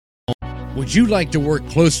Would you like to work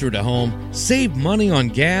closer to home, save money on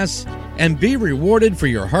gas, and be rewarded for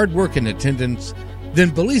your hard work and attendance?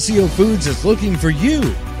 Then Bellisio Foods is looking for you.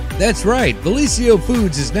 That's right, Bellisio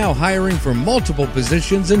Foods is now hiring for multiple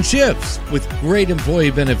positions and shifts with great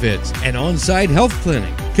employee benefits, an on-site health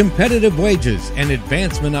clinic, competitive wages, and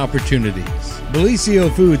advancement opportunities. Bellisio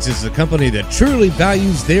Foods is a company that truly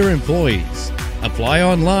values their employees. Apply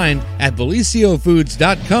online at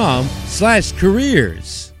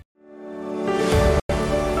belisiofoods.com/careers.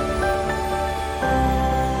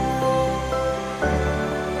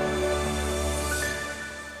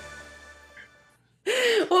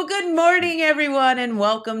 Well, good morning, everyone, and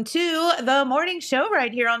welcome to the morning show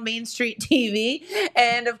right here on Main Street TV.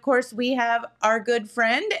 And of course, we have our good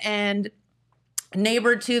friend and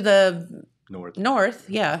neighbor to the north,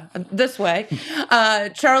 yeah, this way,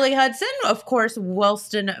 Charlie Hudson, of course,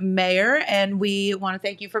 Wellston Mayor. And we want to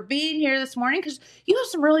thank you for being here this morning because you have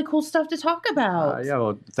some really cool stuff to talk about.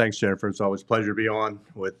 Well, thanks, Jennifer. It's always a pleasure to be on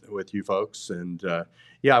with you folks. And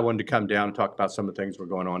I wanted to come down and talk about some of the things we're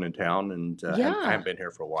going on in town. And I haven't been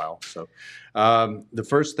here for a while. So the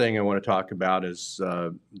first thing I want to talk about is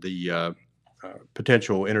the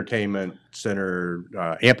potential entertainment center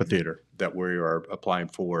amphitheater that we are applying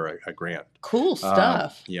for a grant. Cool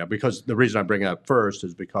stuff. Because the reason I bring it up first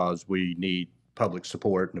is because we need public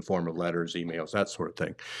support in the form of letters, emails, that sort of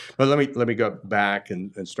thing. But let me go back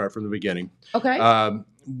and start from the beginning. Okay.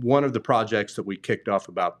 One of the projects that we kicked off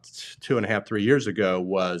about 2.5, 3 years ago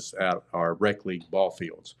was at our rec league ball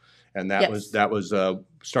fields. And that was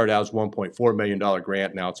started out as $1.4 million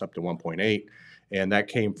grant. Now it's up to 1.8. And that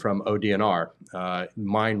came from ODNR,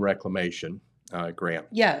 Mine Reclamation grant.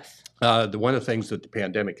 Yes. One of the things that the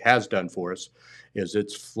pandemic has done for us is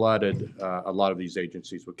it's flooded a lot of these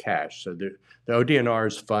agencies with cash. So the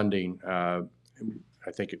ODNR's funding, I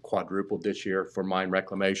think it quadrupled this year for mine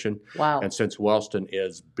reclamation. Wow. And since Wellston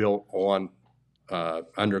is built on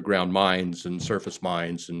underground mines and surface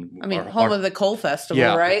mines, and home of the coal festival,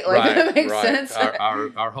 right? That makes sense.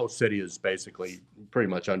 Our whole city is basically pretty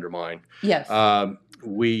much under mine. Yes.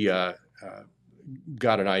 We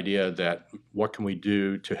got an idea that what can we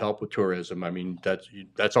do to help with tourism? I mean,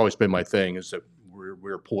 that's always been my thing, is that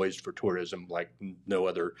we're poised for tourism like no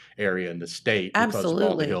other area in the state. Absolutely. Because of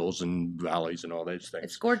all the hills and valleys and all those things.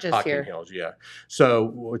 It's gorgeous Hocking here. Hills, yeah.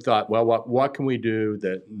 So we thought, well, what can we do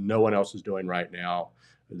that no one else is doing right now?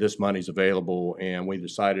 This money's available, and we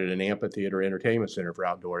decided an amphitheater entertainment center for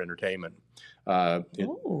outdoor entertainment.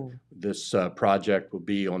 This project will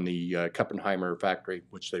be on the Kuppenheimer factory,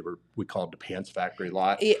 which we called the Pants Factory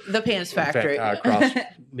lot. The Pants Factory. Across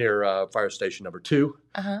near Fire Station number 2.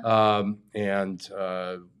 Uh-huh.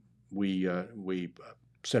 We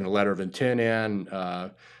sent a letter of intent in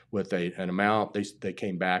with an amount. They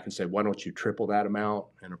came back and said, why don't you triple that amount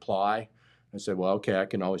and apply? I said, well, okay, I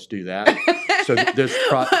can always do that. So this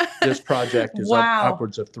project is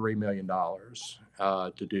upwards of $3 million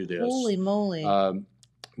to do this. Holy moly.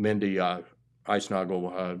 Mindy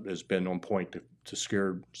Eisnagel has been on point to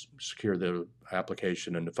secure the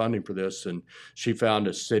application and the funding for this. And she found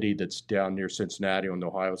a city that's down near Cincinnati on the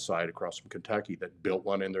Ohio side across from Kentucky that built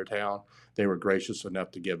one in their town. They were gracious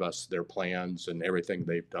enough to give us their plans and everything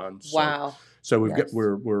they've done. Wow. So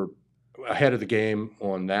we're ahead of the game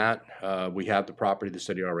on that. We have the property. The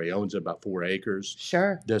city already owns it, about 4 acres.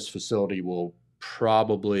 Sure. This facility will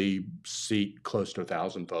probably seat close to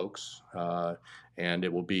 1,000 folks, and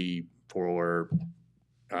it will be for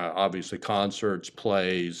obviously concerts,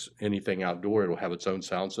 plays, anything outdoor. It'll have its own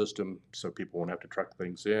sound system, so people won't have to truck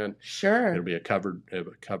things in. Sure. It'll be a covered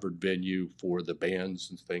venue for the bands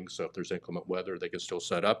and things, so if there's inclement weather, they can still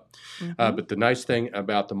set up. Mm-hmm. But the nice thing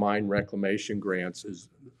about the mine reclamation grants is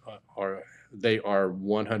they are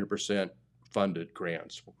 100% funded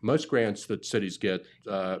grants. Most grants that cities get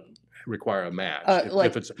require a match.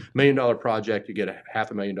 If it's $1 million project, you get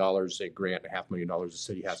 $500,000 a grant, $500,000 the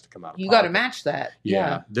city has to come out of You pocket. got to match that.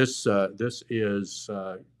 Yeah. This is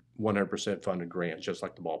 100% funded grants, just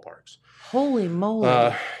like the ballparks. Holy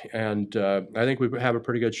moly. And I think we have a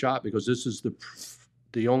pretty good shot because this is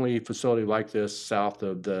the only facility like this south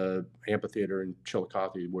of the amphitheater in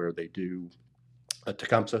Chillicothe where they do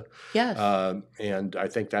Tecumseh. Yes. And I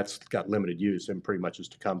think that's got limited use, and pretty much is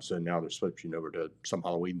Tecumseh, and now they're switching over to some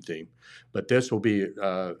Halloween theme. But this will be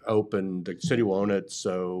open. The city will own it,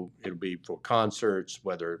 so it'll be for concerts,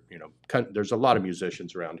 there's a lot of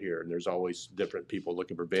musicians around here, and there's always different people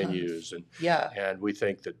looking for venues. And we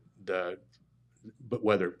think that but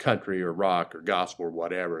whether country or rock or gospel or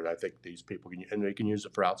whatever, I think these people they can use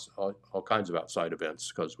it for all kinds of outside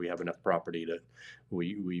events because we have enough property that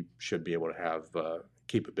we should be able to have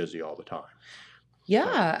keep it busy all the time.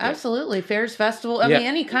 Yeah, So, absolutely. Fairs, festival. I Yeah. mean,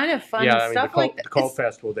 any kind of fun Yeah, I mean, stuff like that. the Cult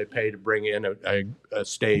Festival, they pay to bring in a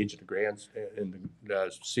stage, the grand, and the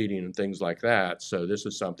seating and things like that. So this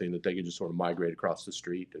is something that they could just sort of migrate across the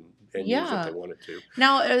street and use if Yeah. they wanted to.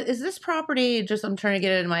 Now, is this property, just I'm trying to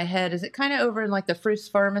get it in my head, is it kind of over in like the Fruits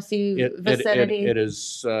Pharmacy vicinity? It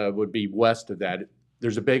is would be west of that.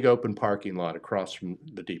 There's a big open parking lot across from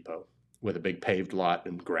the depot with a big paved lot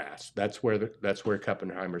and grass. That's where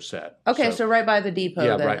Kuppenheimer's set. Okay, so right by the depot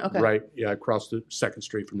Yeah, then. right, Okay. right. Yeah, across the 2nd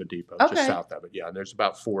Street from the depot, Okay. just south of it. Yeah, and there's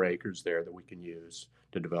about 4 acres there that we can use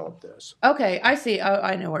to develop this. Okay, I see. Oh,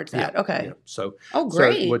 I know where it's at. Okay. Yeah. So,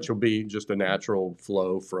 Great. which will be just a natural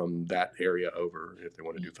flow from that area over if they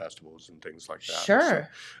want to do festivals and things like that. Sure.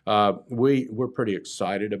 So, we're pretty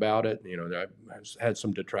excited about it. You know, I've had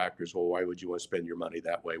some detractors. Well, why would you want to spend your money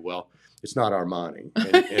that way? Well, it's not our money.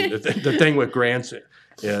 And the thing with grants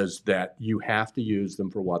is that you have to use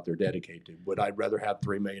them for what they're dedicated to. Would I rather have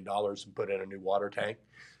 $3 million and put in a new water tank?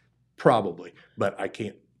 Probably, but I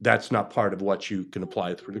can't. That's not part of what you can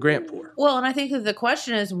apply for the grant for. Well, and I think that the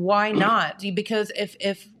question is why not? Because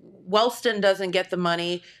if Wellston doesn't get the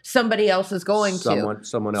money, somebody else is going to.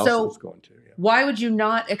 Someone else is going to. Yeah. Why would you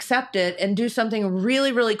not accept it and do something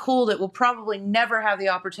really, really cool that we'll probably never have the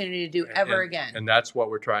opportunity to do ever again? And that's what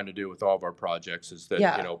we're trying to do with all of our projects is that,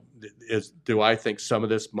 Yeah. you know, do I think some of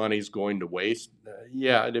this money is going to waste?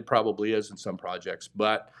 Yeah, it probably is in some projects,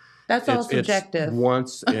 but that's all subjective. It's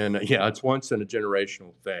once in a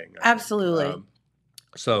generational thing. Absolutely.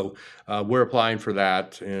 So we're applying for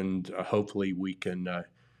that, and hopefully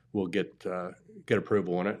we'll get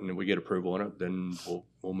approval on it, and if we get approval on it, then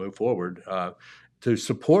we'll move forward. To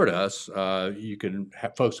support us,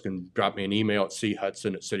 folks can drop me an email at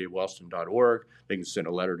chudson@cityofwellston.org. They can send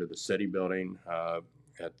a letter to the city building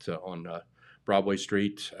on Broadway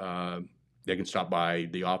Street. They can stop by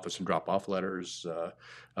the office and drop off letters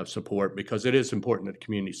of support, because it is important that the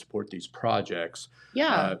community support these projects.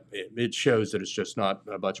 Yeah. It shows that it's just not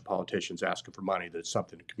a bunch of politicians asking for money, that it's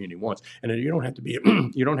something the community wants. And you don't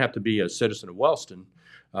have to be a citizen of Wellston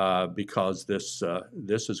because this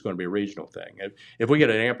is going to be a regional thing. If we get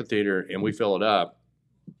an amphitheater and we fill it up,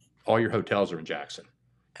 all your hotels are in Jackson.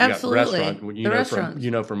 Absolutely. You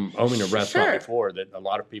know from owning a restaurant Sure. before that a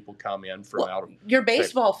lot of people come in from out of your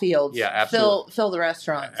baseball fields. Yeah, absolutely. Fill the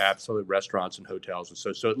restaurants. Absolutely, restaurants and hotels,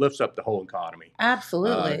 and so it lifts up the whole economy.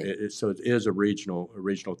 Absolutely. So it is a regional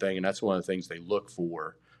thing, and that's one of the things they look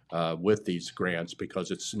for with these grants, because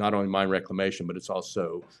it's not only mine reclamation, but it's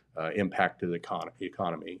also impact to the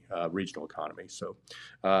economy, regional economy. So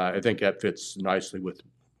I think that fits nicely with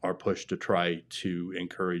our push to try to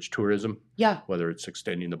encourage tourism. Yeah. Whether it's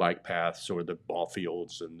extending the bike paths or the ball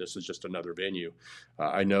fields, and this is just another venue.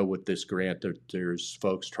 I know with this grant, there's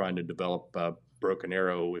folks trying to develop Broken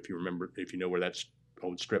Arrow. If you know where that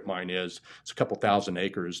old strip mine is, it's a couple thousand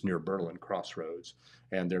acres near Berlin Crossroads,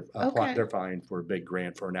 and they're applying for a big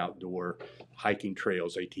grant for an outdoor hiking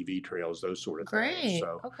trails, ATV trails, those sort of things. Great.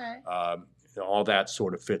 So, okay. All that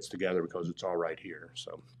sort of fits together because it's all right here.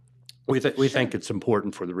 So. We think it's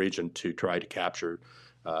important for the region to try to capture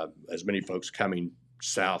as many folks coming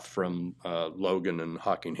south from Logan and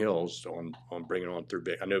Hocking Hills on bringing on through.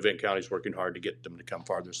 I know Vinton County is working hard to get them to come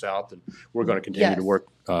farther south, and we're going to continue to work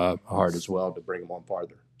hard as well to bring them on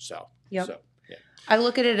farther south. Yep. So, yeah. I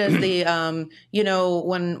look at it as the,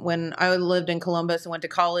 when I lived in Columbus and went to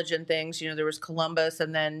college and things, there was Columbus,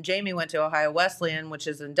 and then Jamie went to Ohio Wesleyan, which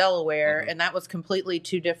is in Delaware, and that was completely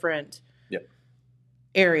two different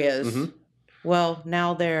areas. Mm-hmm. Well,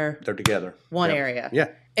 now they're together. One area. Yeah.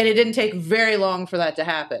 And it didn't take very long for that to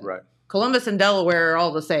happen. Right. Columbus and Delaware are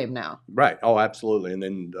all the same now. Right. Oh, absolutely. And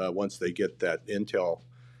then once they get that Intel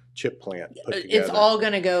chip plant put together, it's all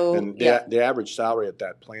going to go. And the average salary at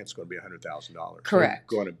that plant is going to be $100,000. Correct.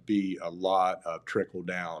 There's going to be a lot of trickle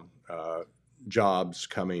down jobs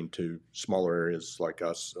coming to smaller areas like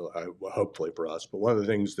us, hopefully for us. But one of the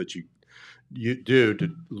things that you do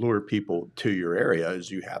to lure people to your area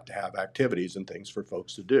is you have to have activities and things for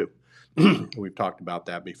folks to do. We've talked about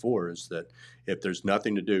that before, is that if there's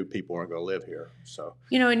nothing to do, people aren't going to live here. So,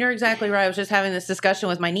 and you're exactly right. I was just having this discussion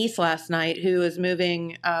with my niece last night, who is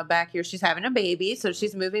moving back here. She's having a baby, so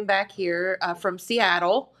she's moving back here from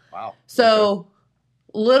Seattle. Wow. So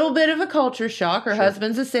little bit of a culture shock. Her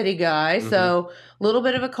husband's a city guy, so a little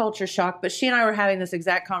bit of a culture shock. But she and I were having this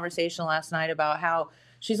exact conversation last night about how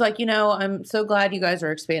she's like, I'm so glad you guys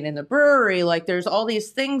are expanding the brewery. Like, there's all these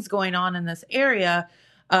things going on in this area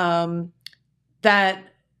that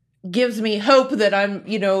gives me hope that I'm,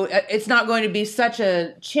 it's not going to be such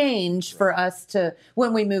a change for us to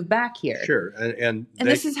when we move back here. Sure, and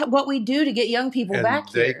this is what we do to get young people back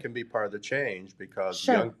here. They can be part of the change because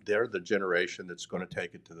they're the generation that's going to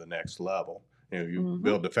take it to the next level. You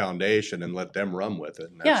build the foundation and let them run with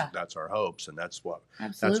it, and that's our hopes, and that's what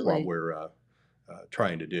we're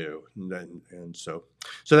trying to do. And so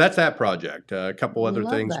that's that project. A couple other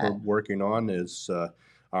things we're working on is.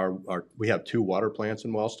 We have 2 water plants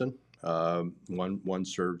in Wellston. One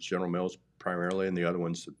serves General Mills primarily, and the other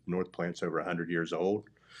one's the North Plant's over 100 years old.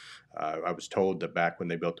 I was told that back when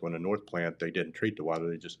they built the one in North Plant, they didn't treat the water;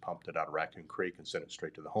 they just pumped it out of Raccoon Creek and sent it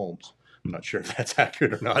straight to the homes. I'm not sure if that's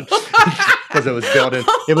accurate or not, because it was built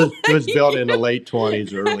in the late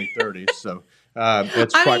 20s, early 30s. So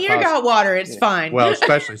it's quite you got water; it's fine. Well,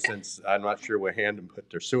 especially since I'm not sure what Handon put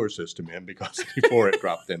their sewer system in because before it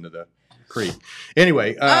dropped into the creek.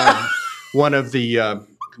 Anyway, one of the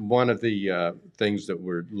things that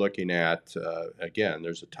we're looking at, again,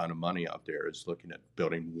 there's a ton of money out there, is looking at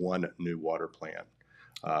building one new water plant.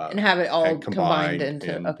 And have it all combined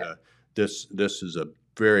into, this is a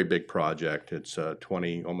very big project. It's a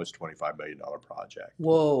almost $25 million project.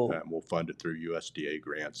 Whoa. We'll fund it through USDA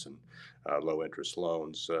grants and low interest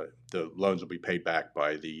loans. The loans will be paid back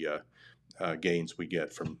by the gains we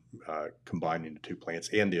get from combining the 2 plants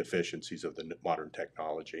and the efficiencies of the modern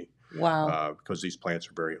technology. Wow. Because these plants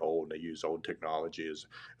are very old, they use old technology. It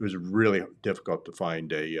was really difficult to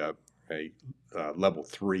find a level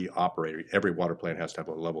 3 operator. Every water plant has to have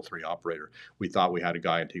a level 3 operator. We thought we had a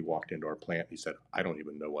guy until he walked into our plant. He said, "I don't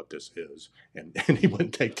even know what this is," and he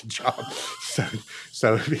wouldn't take the job.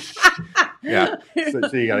 So yeah. So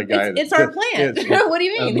you got a guy. It's our plant. What do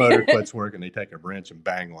you mean? A motor quits working, they take a wrench and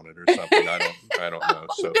bang on it or something. I don't know.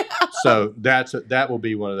 So that will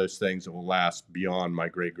be one of those things that will last beyond my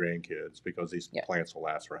great grandkids, because these plants will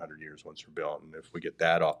last for 100 years once they're built. And if we get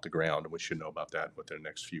that off the ground, and we should know about that within the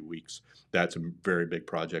next few weeks, that's a very big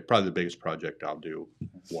project. Probably the biggest project I'll do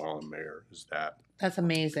while I'm mayor is that. That's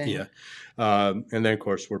amazing. Yeah. And then, of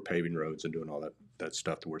course, we're paving roads and doing all that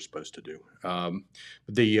stuff that we're supposed to do.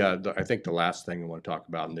 I think the last thing I want to talk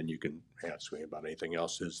about, and then you can ask me about anything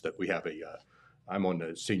else, is that we have I'm on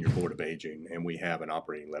the Senior Board of Aging, and we have an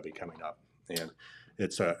operating levy coming up. And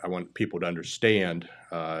I want people to understand,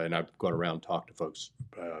 and I've gone around and talked to folks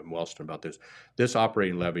in Wellston about this. This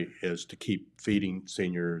operating levy is to keep feeding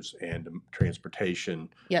seniors and transportation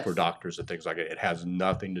for doctors and things like that. It has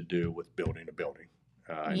nothing to do with building a building.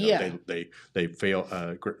 They fail.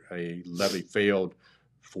 A levy failed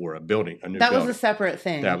for a building, a new building. That was a separate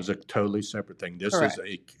thing. That was a totally separate thing. This is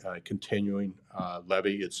a continuing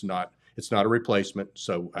levy. It's not a replacement.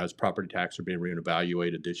 So as property taxes are being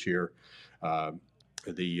reevaluated this year,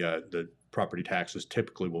 the property taxes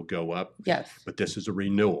typically will go up. Yes. But this is a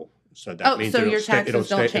renewal. So that means your taxes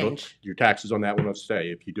don't change. Your taxes on that one will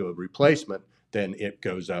stay. If you do a replacement, then it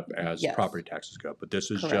goes up as property taxes go up. But this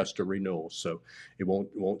is just a renewal, so it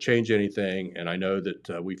won't change anything. And I know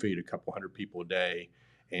that we feed a couple hundred people a day,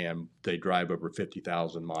 and they drive over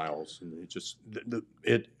 50,000 miles. And it just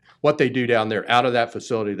what they do down there out of that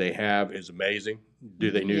facility they have is amazing.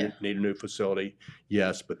 Do they need a new facility?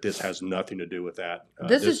 Yes, but this has nothing to do with that.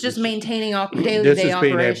 This is just maintaining daily-to-day operation. This is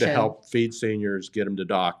being able to help feed seniors, get them to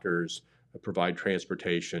doctors, provide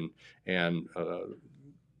transportation, and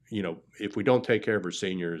if we don't take care of our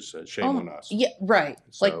seniors, shame on us. Yeah, right.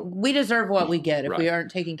 So, we deserve what we get if we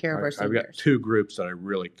aren't taking care of our seniors. I've got 2 groups that I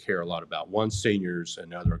really care a lot about. One, seniors,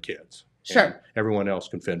 and the other are kids. Sure. And everyone else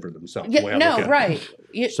can fend for themselves. Yeah, right.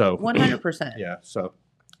 So 100%. Yeah. So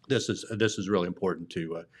this is really important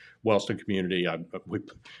to Wellston community. I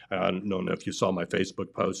don't know if you saw my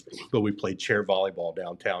Facebook post, but we played chair volleyball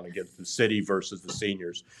downtown against the city versus the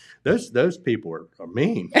seniors. Those people are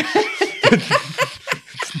mean.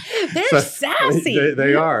 They're sassy.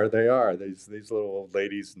 They are. These little old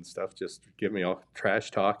ladies and stuff just give me all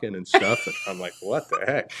trash talking and stuff. And I'm like, what the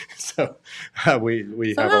heck? So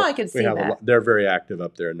we have they're very active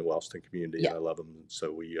up there in the Wellston community. And I love them.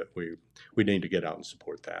 So we need to get out and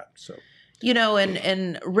support that. So.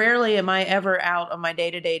 And rarely am I ever out on my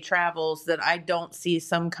day-to-day travels that I don't see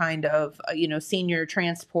some kind of, senior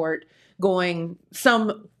transport going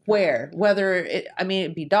somewhere, whether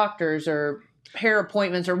it'd be doctors or hair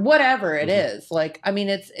appointments or whatever it is.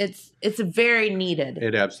 It's very needed.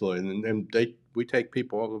 It absolutely. And we take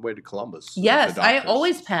people all the way to Columbus. Yes. I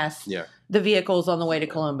always pass the vehicles on the way to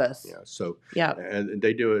Columbus. Yeah. So, and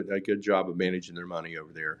they do a good job of managing their money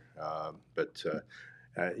over there. But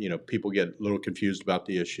people get a little confused about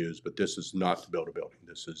the issues, but this is not to build a building.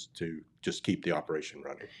 This is to just keep the operation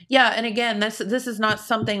running. Yeah, and again, this is not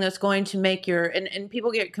something that's going to make your and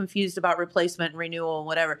people get confused about replacement and renewal and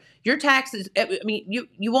whatever. Your taxes, I mean,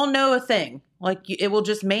 you won't know a thing. Like it will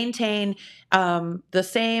just maintain the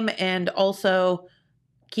same and also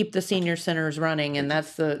keep the senior centers running, and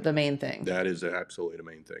that's the main thing. That is absolutely the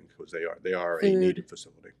main thing because they are a Food. needed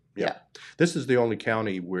facility. Yeah. This is the only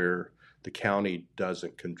county where the county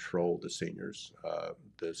doesn't control the seniors,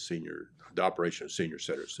 the operation of senior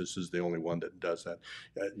centers. This is the only one that does that.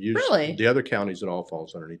 Really? The other counties, it all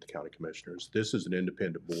falls underneath the county commissioners. This is an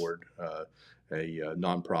independent board, a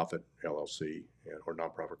nonprofit LLC or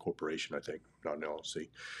nonprofit corporation, I think, not an LLC.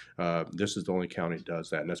 This is the only county that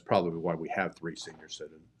does that, and that's probably why we have 3 senior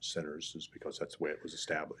centers, is because that's the way it was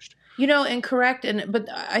established. And correct, but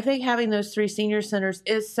I think having those 3 senior centers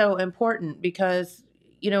is so important because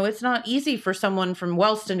it's not easy for someone from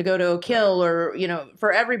Wellston to go to Oak Hill or,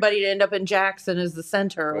 for everybody to end up in Jackson as the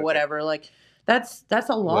center or whatever. Like that's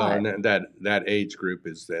a lot. Well, and that age group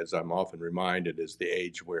is, as I'm often reminded, is the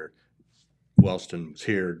age where Wellston was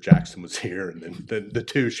here, Jackson was here, and then the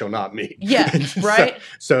two shall not meet. Yeah, right.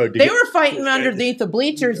 So they were fighting underneath the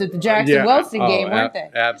bleachers at the Jackson-Wellston game, weren't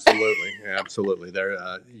they? Absolutely. There,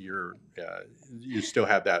 you still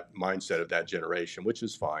have that mindset of that generation, which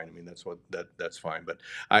is fine. I mean, that's fine. But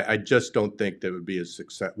I just don't think that would be a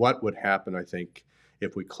success. What would happen, I think,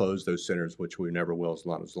 if we close those centers, which we never will, as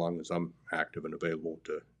long as I'm active and available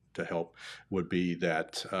to help, would be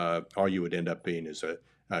that all you would end up being is a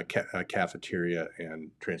cafeteria and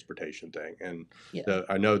transportation thing. And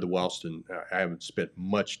I know the Wellston, I haven't spent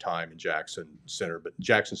much time in Jackson Center, but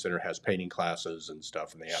Jackson Center has painting classes and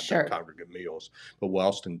stuff, and they have their congregate meals. But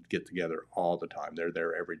Wellston get together all the time. They're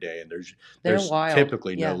there every day, and there's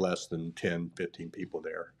typically no less than 10, 15 people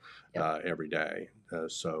there every day.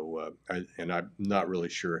 And I'm not really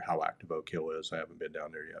sure how active Oak Hill is. I haven't been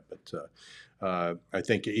down there yet, but I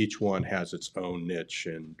think each one has its own niche,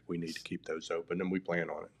 and we need to keep those open, and we plan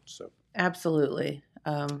on it. So absolutely,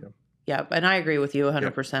 yeah, and I agree with you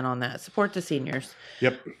 100% on that. Support the seniors.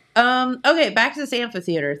 Yep. Okay, back to this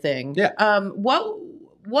amphitheater thing. Yeah.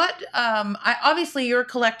 Obviously you're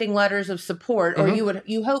collecting letters of support, or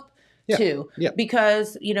you hope to,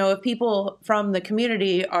 because if people from the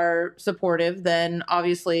community are supportive, then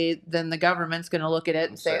obviously the government's going to look at it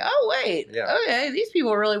and say, oh wait, okay, these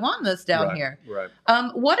people really want this down here. Right.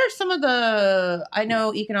 What are some of I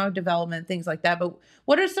know economic development, things like that, but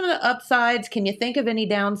what are some of the upsides? Can you think of any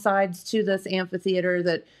downsides to this amphitheater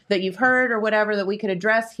that you've heard or whatever that we could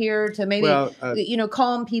address here to maybe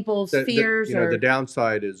calm people's fears? The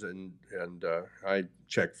downside is, and I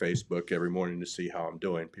check Facebook every morning to see how I'm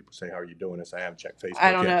doing. People say, how are you doing? I haven't checked Facebook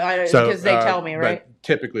I don't know, because they tell me, right? But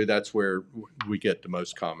typically that's where we get the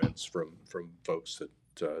most comments from folks that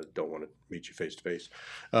don't want to meet you face to face.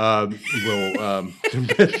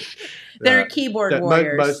 They're keyboard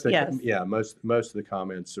warriors. Most of the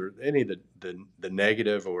comments, or any of the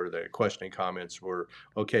negative or the questioning comments, were,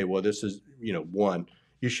 okay, well, this is, one,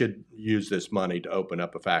 you should use this money to open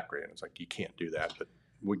up a factory, and it's like, you can't do that, but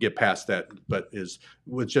we get past that, but it's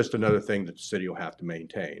just another thing that the city will have to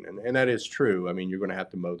maintain. And that is true. I mean, you're going to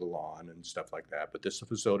have to mow the lawn and stuff like that, but this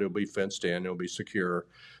facility will be fenced in, it'll be secure,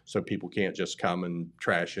 so people can't just come and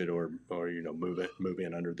trash it or move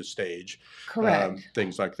in under the stage. Correct.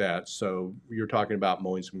 Things like that. So you're talking about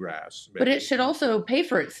mowing some grass. But it should also pay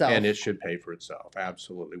for itself. And it should pay for itself.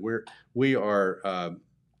 Absolutely. We are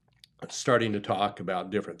starting to talk about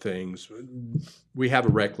different things. We have a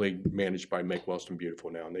rec league managed by Make Wellston Beautiful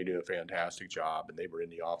now, and they do a fantastic job. And they were in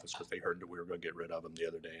the office because they heard that we were going to get rid of them the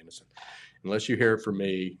other day. And I said, unless you hear it from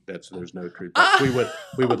me, there's no truth. But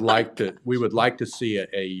we would like to see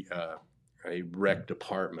a rec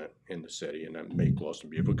department in the city, and Make Wellston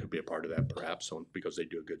Beautiful could be a part of that, perhaps, because they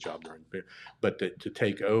do a good job there. But to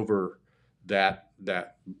take over that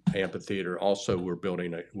amphitheater, also we're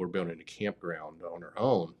building a campground on our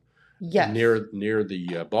own. Yes. Near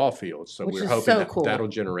the ball field. So Which we're is hoping cool. that'll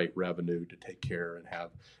generate revenue to take care and have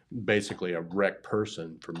basically a rec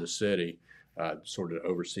person from the city sort of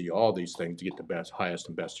oversee all these things to get the highest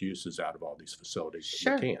and best uses out of all these facilities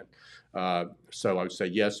that we can. So I would say,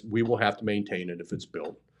 yes, we will have to maintain it if it's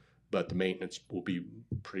built, but the maintenance will be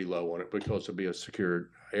pretty low on it because it'll be a secured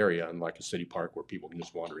area, unlike a city park where people can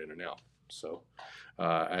just wander in and out. So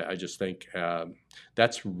I just think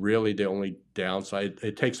that's really the only downside.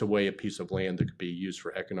 It takes away a piece of land that could be used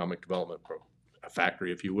for economic development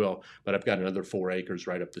factory, if you will. But I've got another 4 acres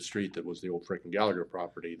right up the street that was the old frickin' Gallagher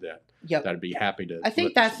property that I'd be happy to. I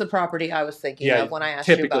think that's the property I was thinking of when I asked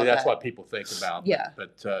you about that. Typically, that's what people think about. Yeah.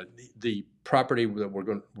 But the property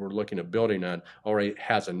that we're looking at building on already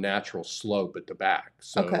has a natural slope at the back,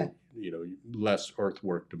 so less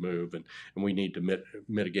earthwork to move, and we need to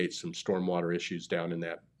mitigate some stormwater issues down in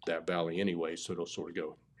that valley anyway. So it'll sort of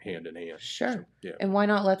go hand in hand. Sure. So, yeah. And why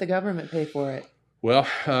not let the government pay for it? Well,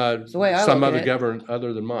 the way I some look other at it. government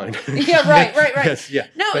other than mine. Yeah, right. Yes, yeah.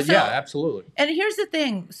 No, but so, yeah, absolutely. And here's the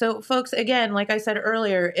thing. So, folks, again, like I said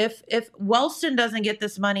earlier, if Wellston doesn't get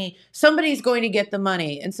this money, somebody's going to get the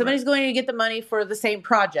money, and somebody's going to get the money for the same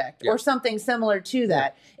project or something similar to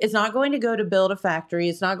that. It's not going to go to build a factory.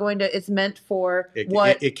 It's not going to. It's meant for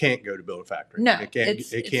what it can't go to build a factory. No, it can't.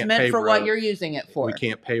 It can't meant pave for roads. what you're using it for. We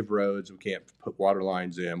can't pave roads. We can't put water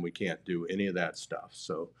lines in. We can't do any of that stuff.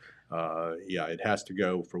 So. It has to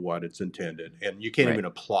go for what it's intended, and you can't even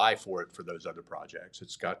apply for it for those other projects.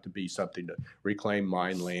 It's got to be something to reclaim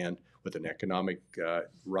mine land with an economic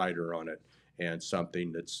rider on it, and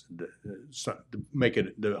something that's to make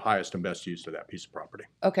it the highest and best use of that piece of property.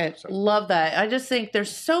 Okay, love that. I just think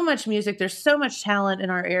there's so much music, there's so much talent in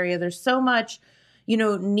our area, there's so much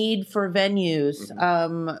need for venues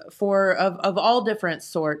for of all different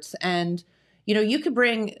sorts, and you could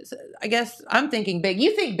bring, I guess I'm thinking big.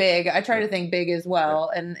 You think big. I try to think big as well.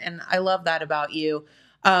 And I love that about you.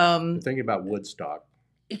 I'm thinking about Woodstock.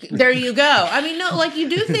 There you go. I mean, no, like you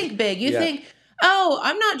do think big. You think,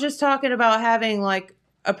 I'm not just talking about having like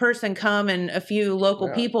a person come and a few local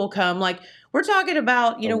people come. Like we're talking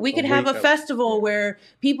about, we could have a festival where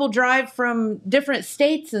people drive from different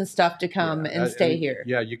states and stuff to come and stay here.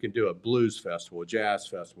 Yeah, you can do a blues festival, a jazz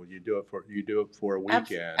festival. You do it for a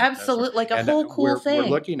weekend. Absolutely, like a whole cool thing. We're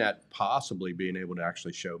looking at possibly being able to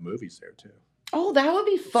actually show movies there too. Oh, that would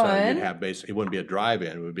be fun. So you'd have it wouldn't be a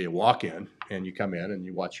drive-in; it would be a walk-in, and you come in and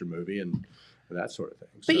you watch your movie and that sort of thing.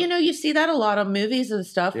 But you see that a lot on movies and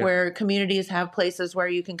stuff where communities have places where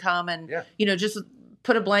you can come and just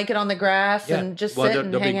put a blanket on the grass and just sit and hang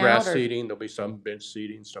out. There'll be grass seating, there'll be some bench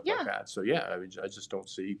seating, stuff like that. So I just don't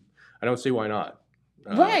see why not.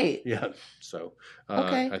 Right. Yeah. So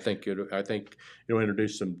okay. I think it'll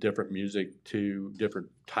introduce some different music to different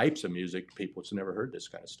types of music. People that's never heard this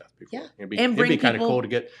kind of stuff before. Yeah. It'd be kind of cool to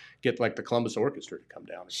get like the Columbus Orchestra to come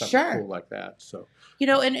down or something cool like that. So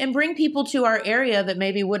and bring people to our area that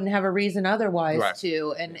maybe wouldn't have a reason otherwise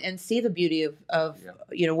to and see the beauty of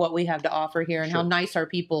what we have to offer here and how nice our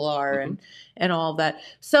people are and all of that.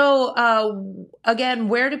 So again,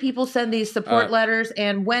 where do people send these support letters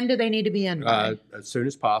and when do they need to be in? As soon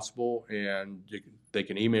as possible, and they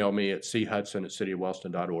can email me at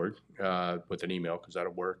chudson@cityofwellston.org with an email because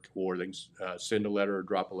that'll work, or they can send a letter or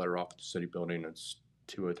drop a letter off at the city building. It's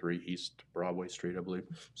 203 East Broadway Street, I believe.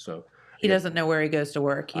 So he doesn't know where he goes to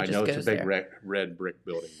work. I know it's a big red brick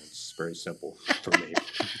building. It's very simple for me.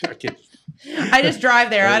 I just drive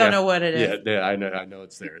there. I don't know what it is. Yeah, I know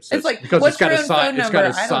it's there. It's like because what's your phone number? It's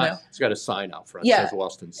got a sign out front. It says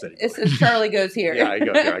Wellston City. It says Charlie goes here. Yeah, I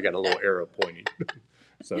go here. I got a little arrow pointing.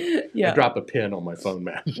 So I drop a pin on my phone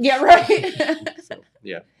map. Yeah, right.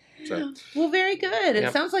 So well, very good.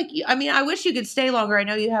 It sounds like I wish you could stay longer. I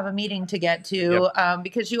know you have a meeting to get to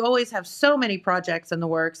because you always have so many projects in the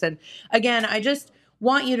works. And again, I just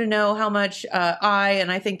want you to know how much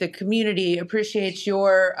I think the community appreciates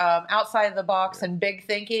your outside of the box and big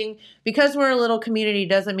thinking. Because we're a little community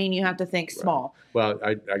doesn't mean you have to think small. Well,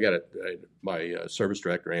 I got my service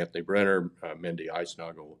director, Anthony Brenner, Mindy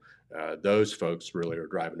Eisnagel, those folks really are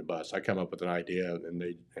driving the bus. I come up with an idea and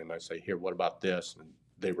I say, here, what about this? And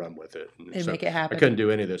they run with it. And they make it happen. I couldn't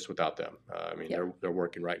do any of this without them. They're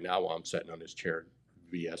working right now while I'm sitting on this chair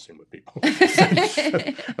BSing with people.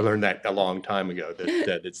 I learned that a long time ago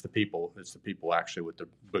that it's the people actually with the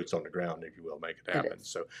boots on the ground, if you will, make it happen.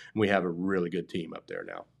 So we have a really good team up there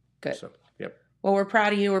now. Good. So, yep. Well, we're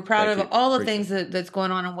proud of you. We're proud of all the things that's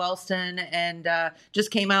going on in Wellston, and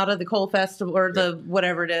just came out of the Coal Festival or the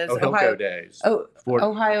whatever it is. Ohio Days.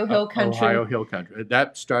 Ohio Hill Country. Ohio Hill Country.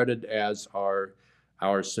 That started as our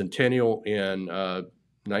centennial in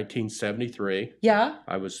 1973. Yeah.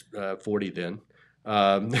 I was 40 then.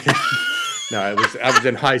 No, I was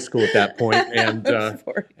in high school at that point, and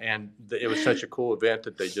it was such a cool event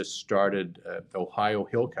that they just started Ohio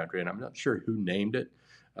Hill Country, and I'm not sure who named it,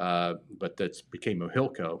 but that's became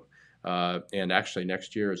Ohilco. And actually,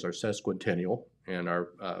 next year is our sesquicentennial, and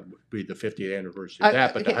be the 50th anniversary of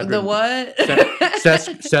that. But the what?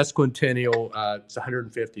 Sesquicentennial. It's the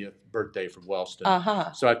 150th birthday from Wellston.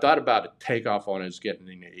 So I thought about a takeoff on it as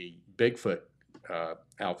getting a Bigfoot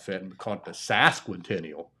outfit and call it the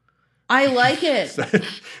Sasquintennial. I like it.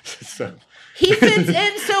 So He fits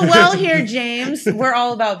in so well here, James. We're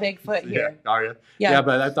all about Bigfoot here. Yeah, are you? Yeah. Yeah,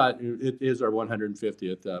 but I thought it is our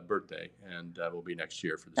 150th birthday, and will be next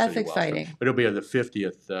year for the That's city of Wellston. exciting. But it'll be the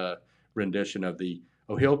 50th rendition of the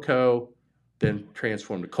Ohilco, then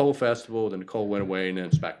transformed to Coal Festival, then the Coal went away, and then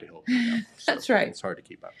it's back to Hill. That's right. It's hard to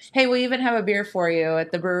keep up. Hey, we even have a beer for you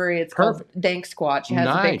at the brewery. It's Perfect. called Dank Squatch. It has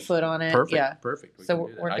Nice. Bigfoot on it. Perfect. Yeah. Perfect. We So can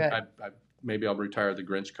do that. we're good. I maybe I'll retire the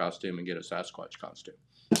Grinch costume and get a Sasquatch costume.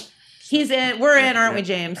 He's in. We're in, aren't we,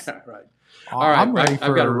 James? Right. All right, I'm ready I've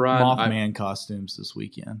for gotta run. Mothman costumes this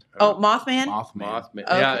weekend. Oh, Mothman? Mothman.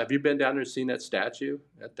 Okay. Yeah, have you been down there and seen that statue?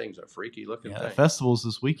 That thing's a freaky looking Yeah, thing. the festival's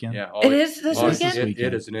this weekend. Yeah, It is this weekend?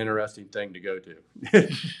 It is an interesting thing to go to.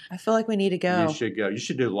 I feel like we need to go. You should go. You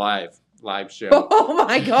should do live show. Oh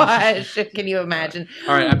my gosh. Can you imagine?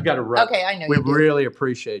 All right, I've got to run. Okay, I know We you do. really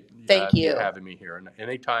appreciate Thank you. having me here. And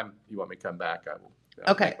anytime you want me to come back, I will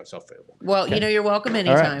Okay. make myself available. Well, Okay. you're welcome All right.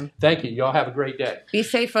 anytime. Thank you. Y'all have a great day. Be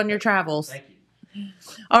safe on your travels. Thank you.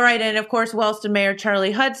 All right, and of course, Wellston Mayor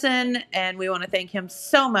Charlie Hudson, and we want to thank him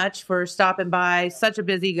so much for stopping by. Such a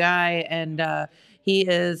busy guy, and he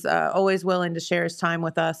is always willing to share his time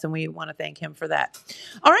with us, and we want to thank him for that.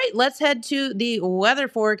 All right, let's head to the weather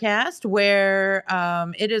forecast, where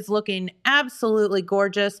it is looking absolutely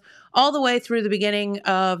gorgeous all the way through the beginning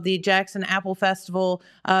of the Jackson Apple Festival,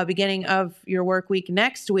 beginning of your work week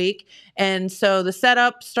next week. And so the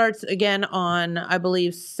setup starts again on, I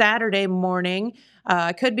believe, Saturday morning.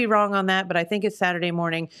 I could be wrong on that, but I think it's Saturday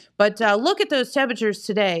morning. But look at those temperatures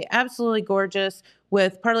today. Absolutely gorgeous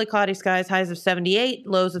with partly cloudy skies, highs of 78,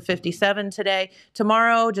 lows of 57 today.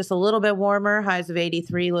 Tomorrow, just a little bit warmer, highs of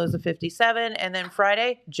 83, lows of 57. And then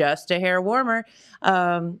Friday, just a hair warmer.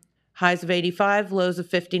 Highs of 85, lows of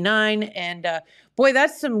 59. And boy,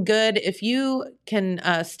 that's some good, if you can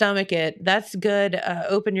stomach it, that's good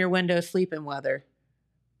open your window sleeping weather.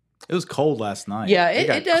 It was cold last night. Yeah,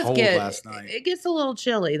 got it does cold get, last night. it gets a little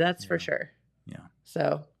chilly, that's for sure. Yeah.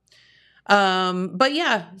 So, but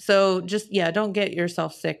yeah, so just, don't get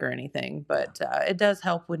yourself sick or anything, but it does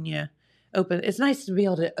help when you open, it's nice to be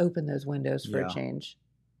able to open those windows for a change.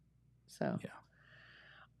 So, Yeah.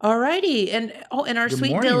 All righty. And our Good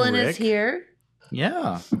sweet morning, Dylan is Rick. here.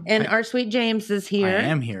 Yeah. And our sweet James is here. I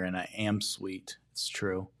am here and I am sweet. It's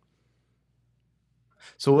true.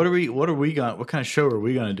 So what kind of show are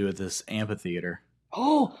we gonna do at this amphitheater?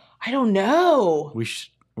 Oh, I don't know.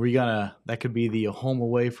 That could be the Home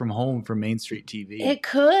Away from Home from Main Street TV. It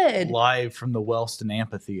could. Live from the Wellston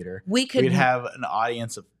Amphitheater. We'd have an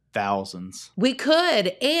audience of thousands. We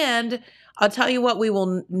could. And I'll tell you what, we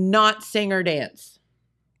will not sing or dance.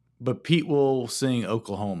 But Pete will sing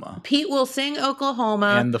Oklahoma. Pete will sing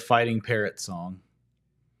Oklahoma. And the Fighting Parrot song.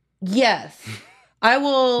 Yes. I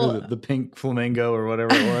will. The pink flamingo or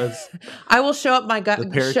whatever it was. I will show up show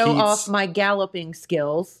off parakeets. my galloping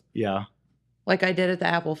skills Yeah. like I did at the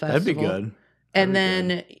Apple Festival. That'd be good. And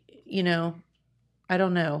That'd be then, I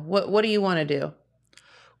don't know. What do you want to do?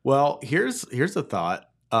 Well, here's a thought.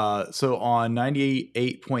 So on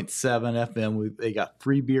 98.7 FM, they got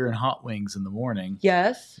free beer and hot wings in the morning.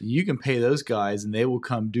 Yes. You can pay those guys, and they will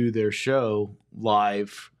come do their show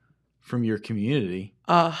live from your community.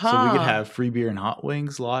 Uh-huh. So we could have free beer and hot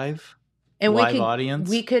wings live, and live audience.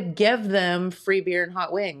 We could give them free beer and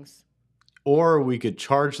hot wings. Or we could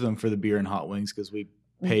charge them for the beer and hot wings because we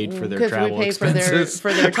paid for their travel we paid expenses.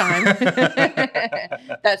 for their time.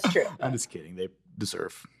 That's true. I'm just kidding. They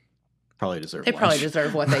probably deserve They lunch. probably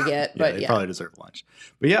deserve what they get, but They probably deserve lunch.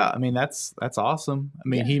 But yeah, I mean that's awesome. I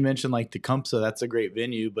mean, he mentioned like Tecumseh, that's a great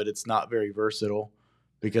venue, but it's not very versatile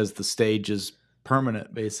because the stage is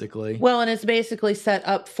permanent basically. Well, and it's basically set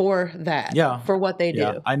up for that. Yeah. For what they do.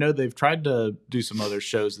 Yeah, I know they've tried to do some other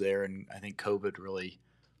shows there, and I think COVID really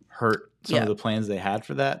hurt some of the plans they had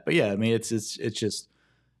for that. But yeah, I mean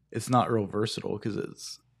it's not real versatile because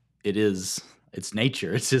it's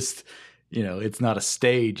nature. It's just it's not a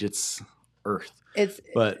stage. It's earth.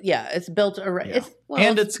 It's built around. Yeah.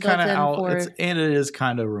 And it's kind of out. And it is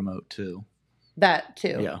kind of remote too. That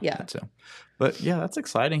too. Yeah. That too. But yeah, that's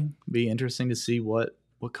exciting. Be interesting to see what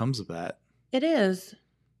comes of that. It is.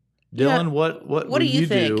 Dylan, what do you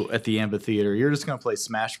think? do at the amphitheater? You're just gonna play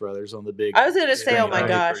Smash Brothers on the big. I was gonna say, oh my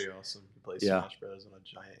screen, right? gosh, pretty awesome. You play Smash Bros on a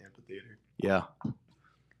giant amphitheater. Yeah.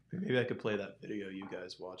 Maybe I could play that video you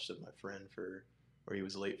guys watched of my friend where he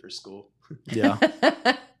was late for school. Yeah.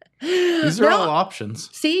 These are all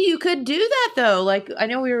options. See, you could do that though. Like I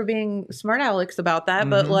know we were being smart Alex about that,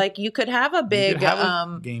 but like you could have a big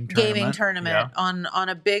gaming tournament on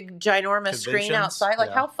a big ginormous screen outside.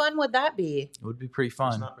 Like how fun would that be? It would be pretty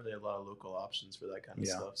fun. There's not really a lot of local options for that kind of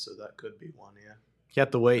stuff, so that could be one. You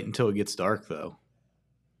have to wait until it gets dark, though.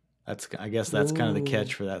 I guess that's kind of the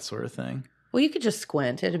catch for that sort of thing. Well, you could just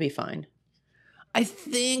squint. It'd be fine. I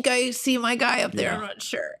think I see my guy up there. Yeah. I'm not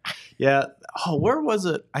sure. Yeah. Oh, where was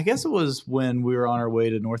it? I guess it was when we were on our way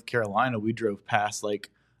to North Carolina. We drove past like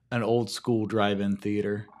an old school drive-in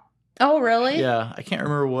theater. Oh, really? Yeah. I can't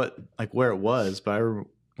remember where it was, but I remember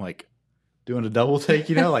like doing a double take,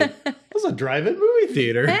 like it was a drive-in movie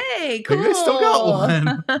theater. Hey, cool. Like, they still got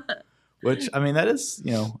one. Which, I mean, that is,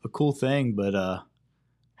 a cool thing, but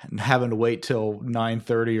having to wait till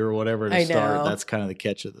 9:30 or whatever to start, that's kind of the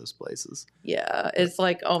catch of those places. Yeah, it's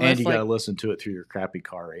like almost and you got to listen to it through your crappy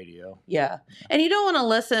car radio. Yeah, and you don't want to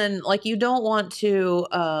listen, like you don't want to,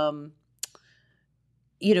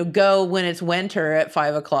 go when it's winter at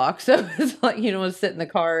 5 o'clock. So it's like you don't want to sit in the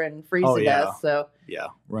car and freeze to death. So yeah,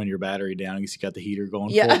 run your battery down because you got the heater going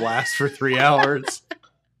full blast for 3 hours.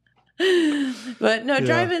 But no,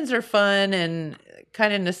 drive-ins are fun and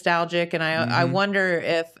kind of nostalgic, and I wonder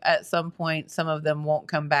if at some point some of them won't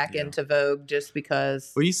come back into vogue just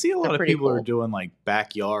because. Well, you see a lot of people are doing like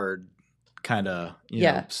backyard kind of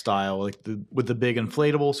style, like with the big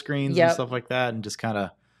inflatable screens and stuff like that, and just kind of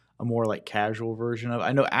a more like casual version of.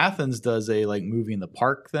 I know Athens does a like movie in the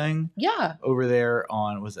park thing. Yeah, over there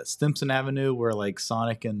on was that Stimson Avenue where like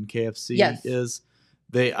Sonic and KFC is.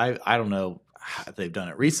 I don't know if they've done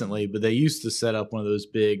it recently, but they used to set up one of those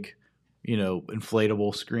big,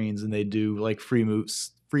 inflatable screens, and they do like free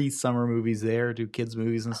summer movies there, do kids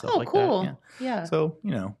movies and stuff like that. Oh, cool. Yeah. So,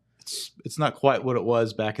 it's not quite what it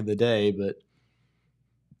was back in the day, but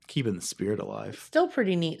keeping the spirit alive. Still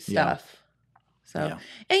pretty neat stuff. So,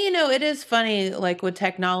 and it is funny, like with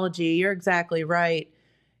technology, you're exactly right.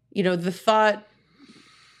 The thought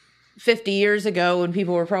 50 years ago when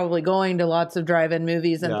people were probably going to lots of drive-in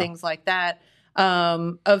movies and things like that,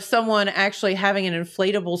 of someone actually having an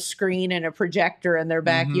inflatable screen and a projector in their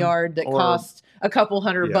backyard that cost a couple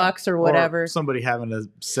 $100 or whatever. Or somebody having a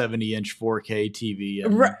 70-inch 4K TV.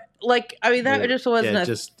 And like, I mean, that just wasn't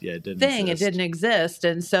it didn't thing. Exist. It didn't exist.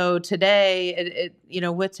 And so today,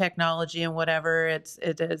 it with technology and whatever, it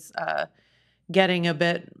is getting a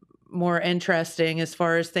bit more interesting as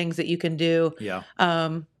far as things that you can do. Yeah.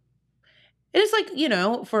 It's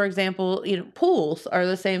like, for example, pools are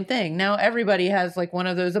the same thing. Now everybody has like one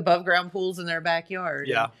of those above ground pools in their backyard.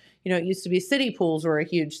 Yeah. And, it used to be city pools were a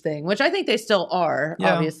huge thing, which I think they still are,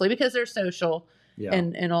 obviously, because they're social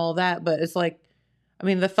and all that. But it's like, I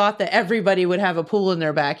mean, the thought that everybody would have a pool in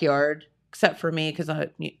their backyard, except for me, because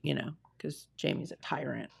because Jamie's a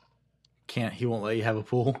tyrant. He won't let you have a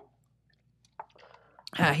pool?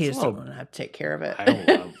 He just don't want to have to take care of it.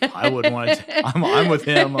 I wouldn't want to. I'm with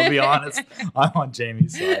him. I'll be honest. I'm on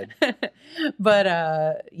Jamie's side. But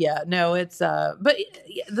it's but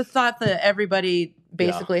the thought that everybody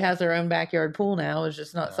basically has their own backyard pool now is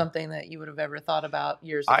just not something that you would have ever thought about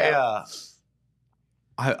years ago.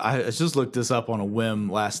 I just looked this up on a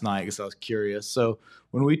whim last night because I was curious. So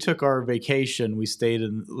when we took our vacation, we stayed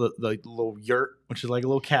in the little yurt, which is like a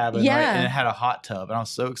little cabin, right? And it had a hot tub. And I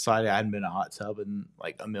was so excited. I hadn't been in a hot tub in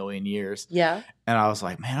like a million years. Yeah. And I was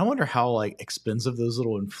like, man, I wonder how like expensive those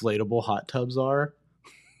little inflatable hot tubs are.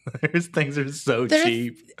 Those things are so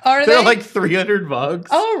cheap. They're like $300.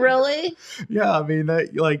 Oh, really? Yeah, I mean,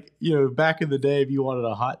 back in the day, if you wanted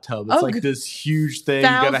a hot tub, it's like this huge thing.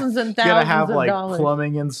 Thousands and thousands. You gotta have like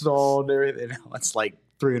plumbing installed and everything. It's like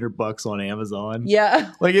 $300 on Amazon.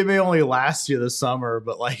 Yeah, like it may only last you the summer,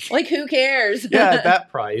 but like who cares? Yeah, at that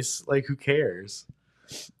price, like who cares?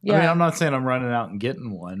 Yeah. I mean, I'm not saying I'm running out and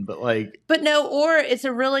getting one, but no, or it's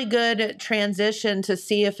a really good transition to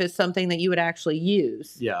see if it's something that you would actually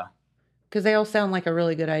use. Yeah. Because they all sound like a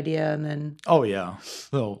really good idea. And then. Oh, yeah.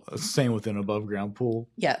 Well, same with an above ground pool.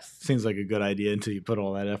 Yes. Seems like a good idea until you put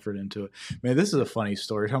all that effort into it. Man, this is a funny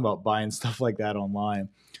story. Talking about buying stuff like that online.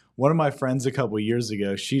 One of my friends a couple of years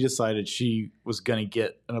ago, she decided she was going to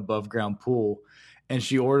get an above ground pool. And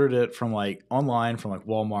she ordered it from online from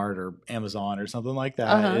Walmart or Amazon or something like that.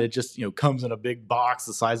 Uh-huh. And it just, comes in a big box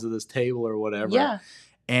the size of this table or whatever. Yeah.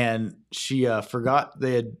 And she forgot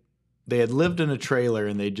they had lived in a trailer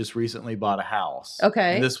and they just recently bought a house.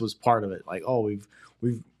 Okay. And this was part of it. Like, oh, we've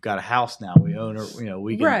got a house now. We own her,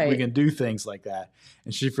 we can do things like that.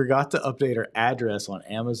 And she forgot to update her address on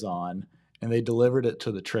Amazon, and they delivered it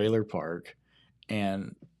to the trailer park.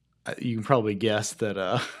 And you can probably guess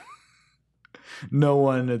that no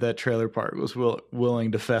one at that trailer park was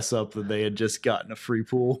willing to fess up that they had just gotten a free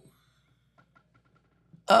pool.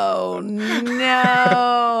 Oh,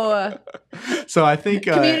 no. So I think...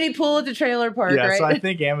 community pool at the trailer park, right? So I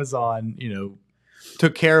think Amazon,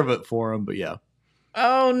 took care of it for them, but yeah.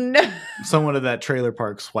 Oh, no. Someone at that trailer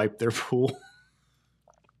park swiped their pool.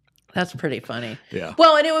 That's pretty funny. Yeah.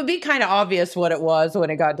 Well, and it would be kind of obvious what it was when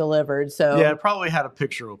it got delivered. So Yeah, it probably had a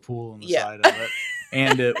picture of a pool on the Yeah. side of it.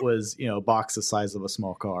 And it was, a box the size of a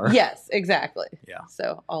small car. yes, exactly. Yeah.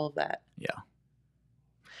 So all of that.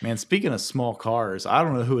 Man, speaking of small cars, I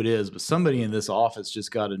don't know who it is, but somebody in this office just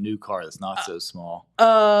got a new car that's not so small.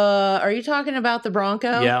 Are you talking about the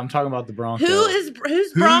Bronco? Yeah, I'm talking about the Bronco. Whose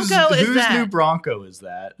Bronco is whose that? new Bronco is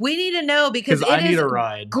that? We need to know because I it need is a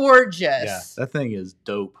ride. gorgeous. Yeah, that thing is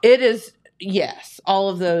dope. It is. Yes, all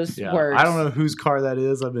of those Yeah, words. I don't know whose car that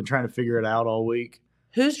is. I've been trying to figure it out all week.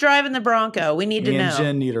 Who's driving the Bronco. We need to Me and know.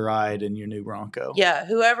 Jen need a ride in your new Bronco. Yeah,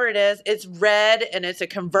 whoever it is, it's red and it's a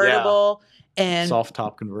convertible. And Soft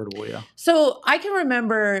top convertible, yeah. so I can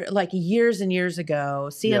remember like years and years ago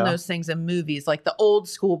seeing Yeah. those things in movies, like the old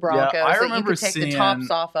school Broncos I that you remember could take seeing the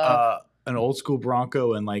tops off of. an old school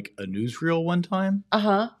Bronco in like a newsreel one time.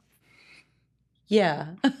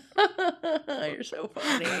 Yeah. You're so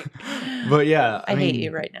funny. But yeah, I hate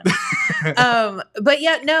you right now. But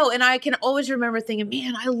yeah, no, and I can always remember thinking,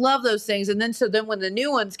 man, I love those things. And then when the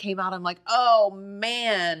new ones came out, I'm like, oh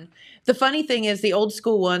man. The funny thing is the old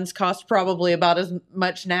school ones cost probably about as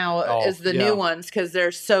much now as the new ones because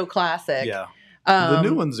they're so classic. Yeah. The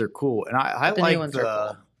new ones are cool. And I the like new ones are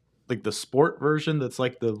cool. like the sport version that's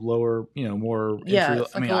like the lower, more Yeah, entry.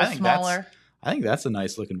 it's like a little smaller. I think that's a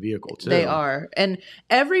nice looking vehicle too. They are. And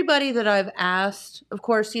everybody that I've asked, of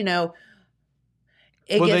course, it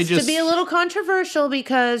gets to be a little controversial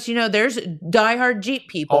because, there's diehard Jeep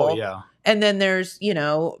people. Oh, yeah. And then there's,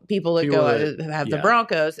 people that have the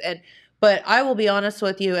Broncos. But I will be honest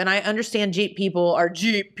with you, and I understand Jeep people are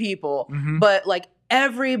Jeep people, but like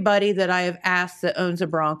everybody that I have asked that owns a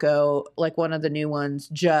Bronco, like one of the new ones,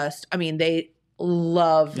 they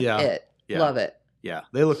love it. Yeah. Love it. Yeah,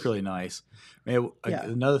 they look really nice.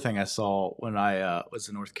 Another thing I saw when I was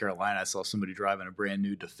in North Carolina, I saw somebody driving a brand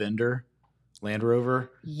new Defender Land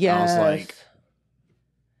Rover. Yes. I was like,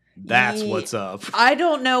 that's what's up. I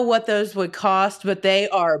don't know what those would cost, but they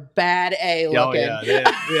are bad A looking. Oh,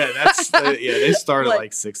 yeah. They start at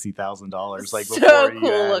like $60,000. Like so before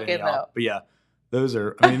cool looking though. But yeah, those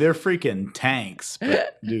are. I mean, they're freaking tanks.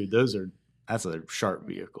 But dude, that's a sharp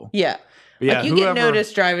vehicle. Yeah. But yeah, like you get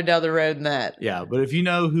noticed driving down the road in that. Yeah, but if you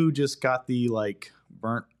know who just got the like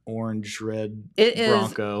burnt orange red it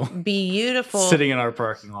Bronco, is beautiful, sitting in our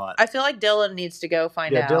parking lot. I feel like Dylan needs to go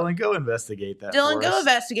find out. Yeah, Dylan, go investigate that. Dylan, go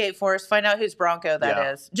investigate for us. Find out whose Bronco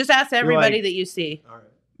that is. Just ask everybody that you see. All right.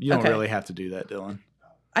 You don't really have to do that, Dylan.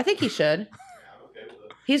 I think he should.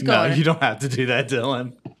 He's going. No, you don't have to do that,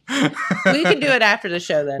 Dylan. We can do it after the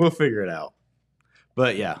show then. We'll figure it out.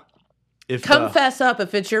 But yeah. Come fess up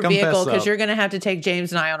if it's your vehicle because up. you're going to have to take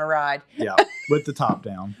James and I on a ride. Yeah, with the top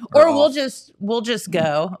down. Or we'll just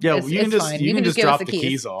go. Yeah, it's, you can just fine. you can just give drop us the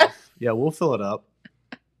keys off. Yeah, we'll fill it up.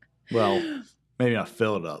 Well, maybe not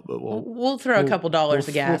fill it up, but we'll throw a couple dollars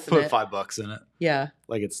of gas we'll in it. Put $5 in it. Yeah.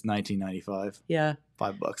 Like it's 1995. Yeah.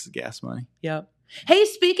 $5 of gas money. Yep. Hey,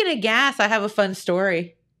 speaking of gas, I have a fun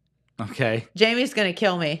story. Okay. Jamie's going to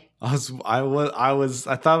kill me. I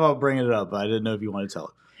thought about bringing it up, but I didn't know if you wanted to tell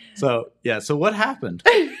it. So, yeah. So what happened?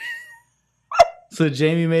 So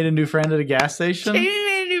Jamie made a new friend at a gas station? Jamie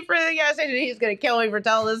made a new friend at the gas station. He's going to kill me for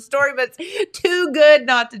telling this story, but it's too good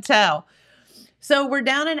not to tell. So we're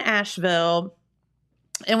down in Asheville,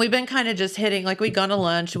 and we've been kind of just hitting, like we'd gone to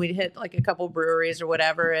lunch, and we'd hit like a couple breweries or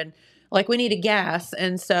whatever, and like we needed gas.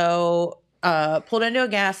 And so pulled into a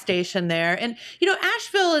gas station there. And,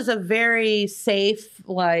 Asheville is a very safe,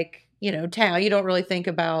 town. You don't really think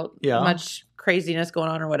about much craziness going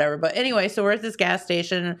on or whatever. But anyway, so we're at this gas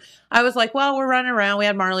station. I was like, well, we're running around. We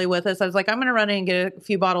had Marley with us. I was like, I'm going to run in and get a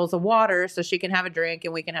few bottles of water so she can have a drink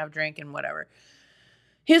and we can have a drink and whatever.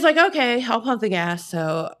 He was like, okay, I'll pump the gas.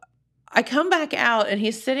 So I come back out and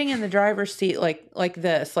he's sitting in the driver's seat like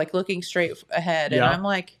this, like looking straight ahead. And I'm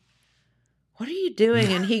like, what are you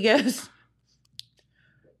doing? And he goes,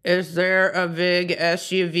 is there a big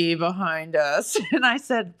SUV behind us? And I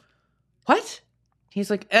said, what? He's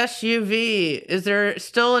like, SUV. Is there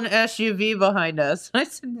still an SUV behind us? And I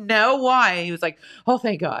said, no, why? He was like, oh,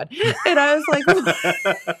 thank God. And I was like,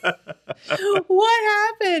 what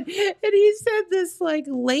happened? And he said this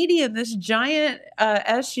lady in this giant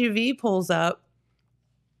SUV pulls up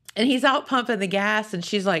and he's out pumping the gas. And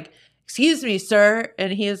she's like, excuse me, sir.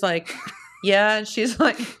 And he is like, yeah. And she's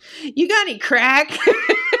like, you got any crack?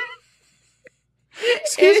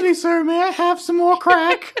 Excuse me, sir. May I have some more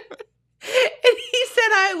crack? And he said,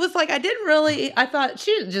 I thought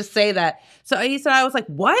she didn't just say that. So he said, I was like,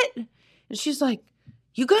 what? And she's like,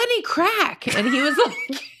 you got any crack? And he was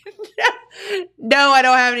like, no, I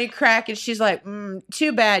don't have any crack. And she's like,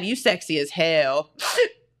 too bad. You sexy as hell.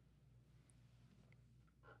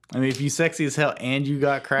 I mean, if you sexy as hell and you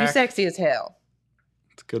got crack, You sexy as hell.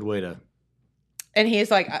 it's a good way to. And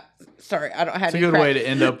he's like, sorry, I don't have It's a any good crack. way to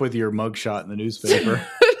end up with your mugshot in the newspaper.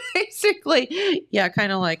 Basically, yeah,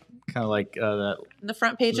 kind of like Kind of like that. the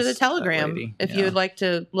front page of the This- that Telegram. lady, If yeah. you would like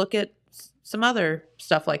to look at some other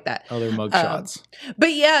stuff like that. Other mugshots.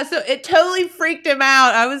 But yeah, so it totally freaked him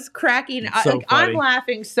out. I was cracking. It's so I'm funny.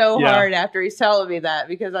 laughing so Yeah. hard after he's telling me that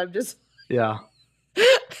because I'm just. Yeah.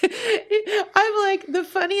 I'm like, the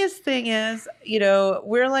funniest thing is,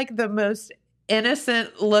 we're like the most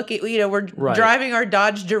innocent looking, we're Right. driving our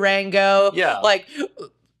Dodge Durango. Yeah. Like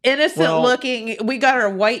innocent Well, looking. We got our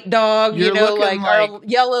white dog, you're like looking our like-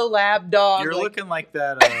 yellow lab dog. You're like- looking like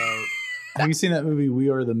that. Have you seen that movie, We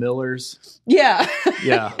Are the Millers? Yeah.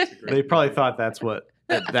 Yeah. That's a great They probably movie. thought that's what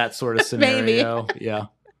that sort of Maybe. scenario. Yeah.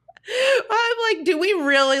 I'm like, do we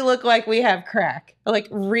really look like we have crack? Like,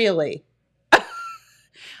 really?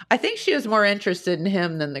 I think she was more interested in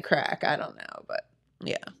him than the crack. I don't know, but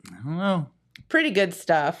yeah. I don't know. Pretty good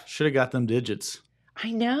stuff. Should have got them digits.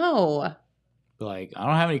 I know. Like, I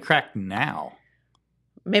don't have any crack now.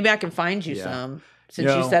 Maybe I can find you Yeah. some since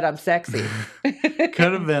you Yo. said I'm sexy.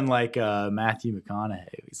 Could have been like Matthew McConaughey.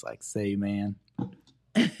 He's like, say, man,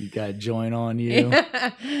 you got a joint on you.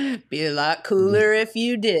 Be a lot cooler if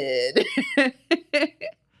you did.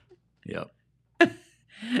 Yep.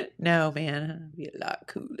 No, man, it'd be a lot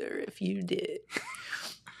cooler if you did.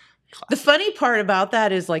 The funny part about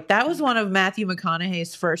that is like that was one of Matthew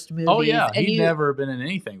McConaughey's first movies. Oh, yeah. and He'd never been in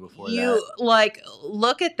anything before you like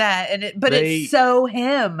look at that but They- it's so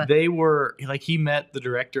him. that. They were like, he met the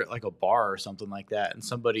director at like a bar or something like that. And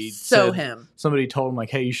somebody So said- him. somebody told him like,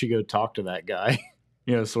 hey, you should go talk to that guy,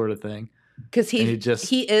 sort of thing. Because And he it just,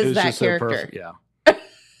 he it is was that just so character. perfect. Yeah.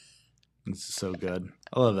 It's so good.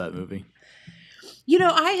 I love that movie.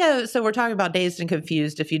 So we're talking about Dazed and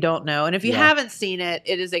Confused if you don't know. And if you Yeah. haven't seen it,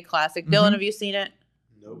 it is a classic. Dylan, Mhm. have you seen it?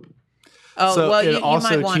 Nope. Oh, So well, it you also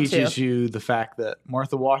might want teaches to. you the fact that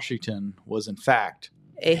Martha Washington was in fact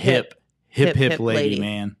A hip lady,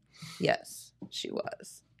 man. Yes, she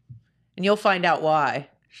was. And you'll find out why.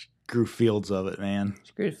 Grew fields of it, man.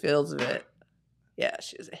 She grew fields of it. Yeah,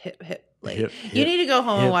 she was a hip lady. Hip, You need to go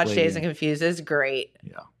home and hip watch lady. Dazed and Confused. It's great.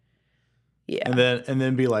 Yeah. Yeah. And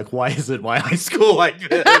then be like, why is it my high school like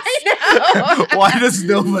this? I know. Why does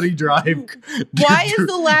nobody drive? Why is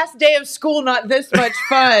the last day of school not this much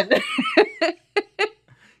fun?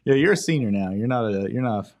 Yeah, you're a senior now. You're not.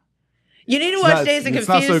 You need to It's watch not, Dazed and it's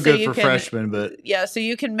Confused not so good you for can, freshmen, but yeah, so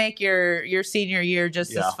you can make your senior year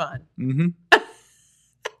just Yeah. as fun. mm-hmm.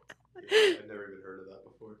 I've never even heard of that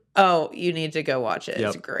before. Oh, you need to go watch it.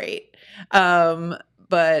 It's Yep. great.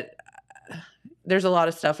 But there's a lot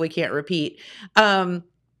of stuff we can't repeat.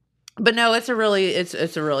 But no, it's a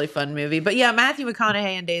really fun movie. But yeah, Matthew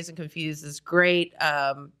McConaughey in Dazed and Confused is great.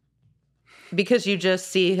 Because you just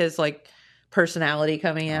see his like personality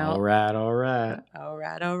coming out. All right. All right.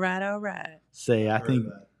 Say, I I've heard think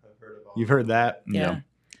of that. I've heard of all you've that. heard that. Yeah.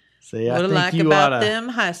 Say, I What I think like you about oughta. them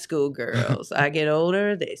high school girls. I get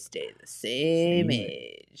older, they stay the same Same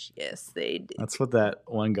age. Yes, they do. That's what that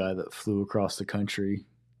one guy that flew across the country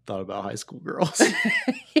thought about high school girls.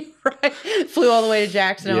 Right. Flew all the way to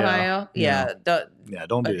Jackson, Yeah, Ohio. Yeah. Yeah,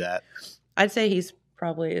 don't do Okay. that. I'd say is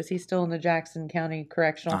he still in the Jackson County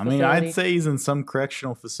Correctional I mean, Facility? I'd say he's in some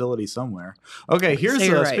correctional facility somewhere. Okay, here's So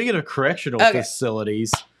you're right. speaking of correctional Okay.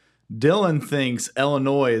 facilities, Dylan thinks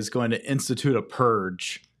Illinois is going to institute a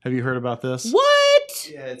purge. Have you heard about this? What?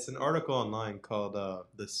 Yeah, it's an article online called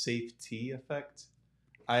 "The Safety Effect."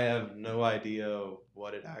 I have no idea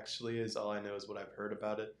what it actually is. All I know is what I've heard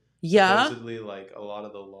about it. Yeah. Supposedly, like a lot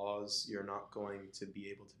of the laws, you're not going to be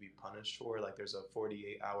able to be punished for. Like, there's a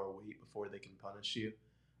 48-hour wait before they can punish you,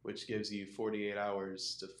 which gives you 48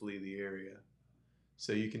 hours to flee the area.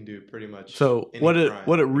 So you can do pretty much. So any what it crime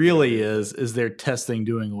what it if you really don't do is they're testing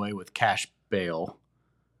doing away with cash bail,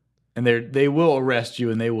 and they will arrest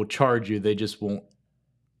you and they will charge you. They just won't.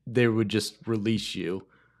 They would just release you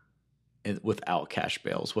without cash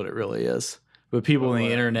bail. Is what it really is. But people on the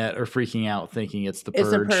What? internet are freaking out, thinking it's the purge.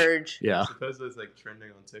 It's a purge. Yeah. Supposedly it's like trending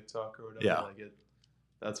on TikTok or whatever. Yeah. Like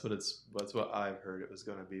that's what I've heard it was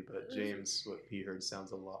going to be. But James, what he heard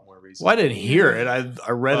sounds a lot more reasonable. Well, I didn't hear it.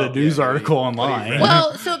 I read Oh, a news yeah, article what do you online. read?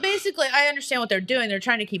 Well, so basically, I understand what they're doing. They're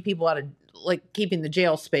trying to keep people out of like keeping the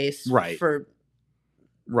jail space Right. for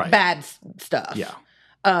right. bad stuff. Yeah.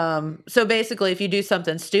 So basically, if you do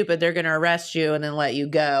something stupid, they're going to arrest you and then let you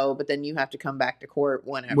go, but then you have to come back to court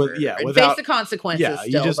whenever. Yeah, and without- face the consequences.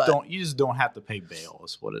 Yeah. still, You just don't have to pay bail.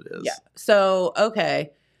 Is what it is. Yeah. So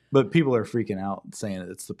okay. But people are freaking out, saying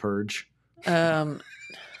it's the purge.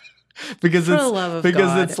 because For the love of because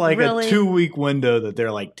God. it's like Really? a 2-week window that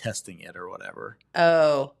they're like testing it or whatever.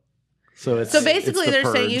 Oh. So it's So basically, it's the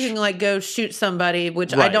they're saying you purge. can like go shoot somebody,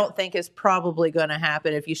 which I Right. don't think is probably going to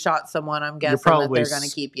happen. If you shot someone, I'm guessing that they're going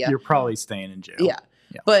to keep you. You're probably staying in jail. Yeah.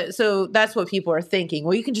 Yeah. But so that's what people are thinking.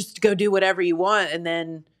 Well, you can just go do whatever you want, and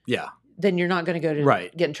then you're not going to go to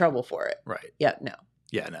Right. get in trouble for it. Right. Yeah. No.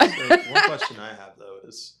 Yeah. No. So one question I have though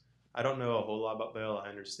is, I don't know a whole lot about bail. I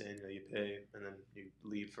understand, you pay and then you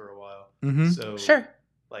leave for a while. Mhm. So Sure.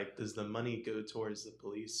 like, does the money go towards the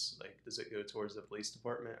police? Like, does it go towards the police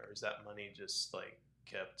department, or is that money just like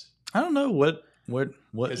kept? I don't know what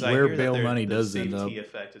 'Cause I where hear that bail money the does end up. safety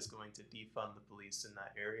effect is going to defund the police in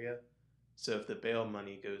that area. So if the bail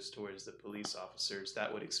money goes towards the police officers,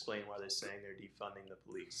 that would explain why they're saying they're defunding the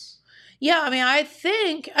police. Yeah, I mean, I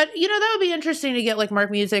think that would be interesting to get like Mark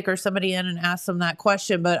Music or somebody in and ask them that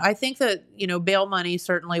question. But I think that bail money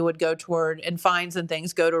certainly would go toward, and fines and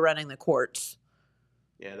things go to running the courts.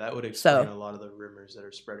 Yeah, that would explain So- a lot of the rumors that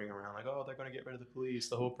are spreading around, like, oh, they're going to get rid of the police,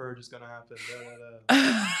 the whole purge is going to happen. Da,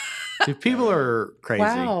 da, da. Dude, people are crazy.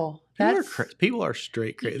 Wow, People are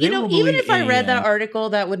straight crazy. They will even believe if I read that anything. article,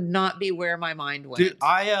 that would not be where my mind went. Dude,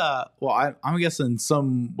 I'm guessing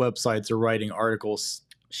some websites are writing articles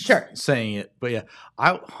Sure. saying it, but yeah,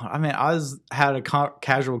 I mean, had a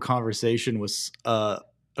casual conversation with an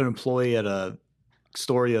employee at a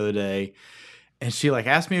store the other day, and she like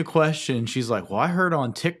asked me a question. She's like, "Well, I heard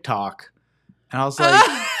on TikTok," and I was like,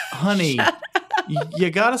 "Honey, you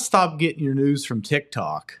got to stop getting your news from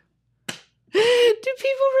TikTok." Do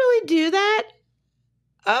people really do that?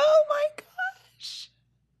 Oh my gosh.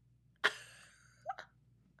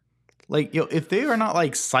 Like, if they are not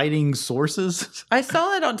like citing sources, I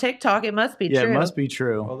saw it on TikTok. It must be yeah, true. it must be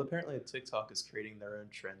true. Well, apparently TikTok is creating their own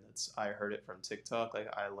trend. I heard it from TikTok. Like,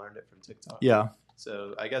 I learned it from TikTok. Yeah,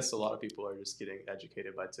 So I guess a lot of people are just getting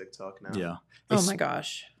educated by TikTok now. yeah. Oh my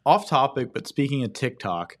gosh. Off topic, but speaking of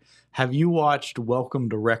TikTok, have you watched Welcome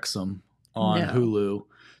to Wrexham on No. Hulu?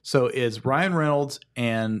 So it's Ryan Reynolds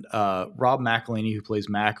and Rob McElhenney, who plays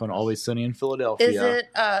Mac on Always Sunny in Philadelphia. Is it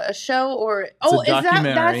a show or a is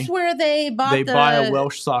documentary. that's where they bought They buy a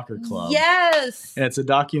Welsh soccer club. Yes. And it's a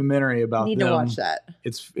documentary about Need them. to watch that.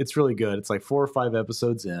 It's really good. It's like 4 or 5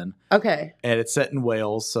 episodes in, Okay. and it's set in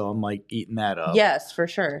Wales, so I'm like eating that up. Yes, for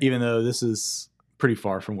sure. Even though this is pretty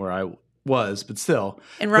far from where I was, but still.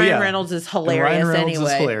 And But Ryan yeah. Reynolds is And hilarious Ryan Reynolds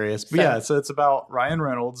anyway. is hilarious. But So- yeah, so it's about Ryan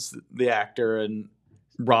Reynolds, the actor, and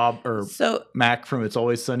Rob or So Mac from It's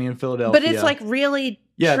Always Sunny in Philadelphia. but it's like really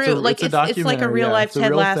Yeah, true. it's a like it's like a documentary, real yeah. life It's a Ted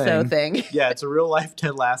real Lasso thing. yeah, it's a real life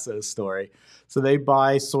Ted Lasso story. So they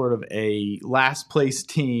buy sort of a last place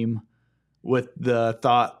team with the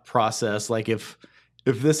thought process, like if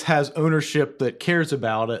this has ownership that cares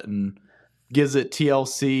about it and gives it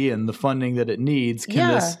TLC and the funding that it needs,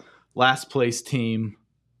 can this last place team,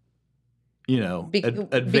 Become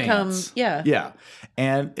advance? Yeah,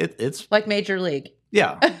 and it's like Major League.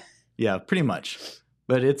 yeah, pretty much.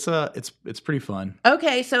 But it's pretty fun.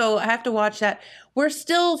 Okay, so I have to watch that. We're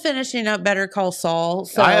still finishing up Better Call Saul.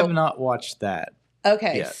 So I have not watched that.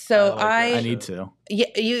 Okay, yet. so I like I need to. yeah,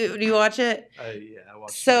 you watch it. Yeah, I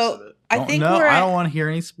watched So, most of it. I think no, we're I at, don't want to hear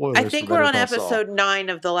any spoilers. I think for we're Better on Call Saul. episode 9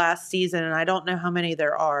 of the last season, and I don't know how many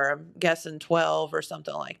there are. I'm guessing 12 or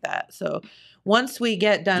something like that. So once we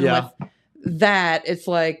get done Yeah. with that, it's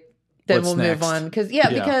like then What's we'll next? move on because Yeah.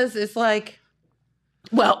 because it's like,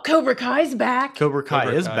 well, Cobra Kai's back. Cobra Kai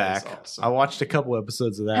Cobra is Kai is back. awesome. I watched a couple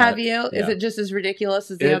episodes of that. Have you? Is yeah. it just as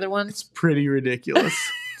ridiculous as the other It's ones? pretty ridiculous.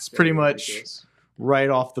 It's pretty Very much ridiculous. right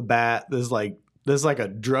off the bat. There's like a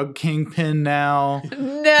drug kingpin now.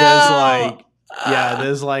 No.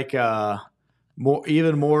 There's like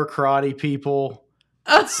even more karate people.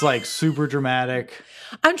 It's like super dramatic.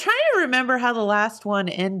 I'm trying to remember how the last one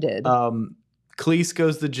ended. Cleese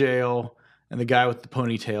goes to jail, and the guy with the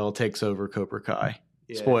ponytail takes over Cobra Kai.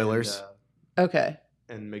 Yeah, Spoilers. Okay.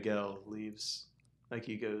 And Miguel leaves. Like,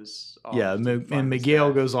 he goes off Yeah, to and find his Miguel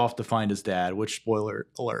dad. goes off to find his dad, which, spoiler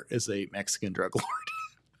alert, is a Mexican drug lord.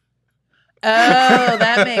 Oh,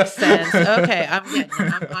 that makes sense. Okay, I'm getting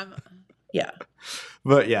it. Yeah.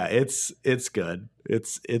 But yeah, it's good.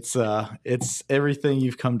 It's everything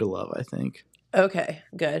you've come to love, I think. Okay,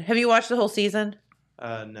 good. Have you watched the whole season?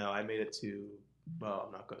 No, I made it to, well,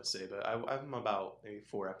 I'm not going to say, but I'm about maybe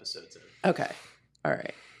 4 episodes in. Okay. All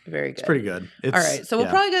right. Very good. It's pretty good. All right. So we'll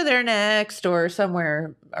probably go there next or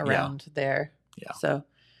somewhere around there. Yeah. So,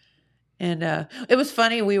 and it was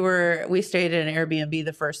funny. We stayed in an Airbnb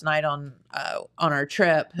the first night on our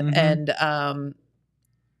trip, Mhm. and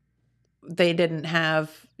they didn't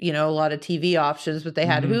have, a lot of TV options, but they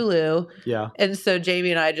had Hulu. Yeah. And so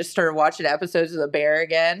Jamie and I just started watching episodes of The Bear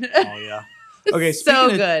again. Oh, yeah. Okay,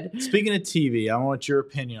 so good. Speaking of TV, I want your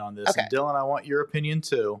opinion on this. Okay. And Dylan, I want your opinion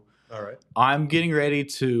too. All right. I'm getting ready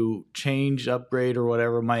to upgrade or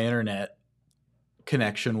whatever my internet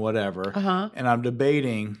connection, whatever. And I'm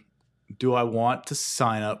debating, do I want to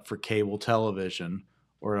sign up for cable television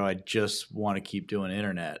or do I just want to keep doing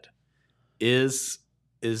internet? Is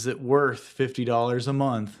it worth $50 a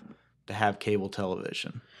month to have cable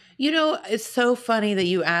television? It's so funny that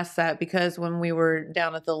you asked that because when we were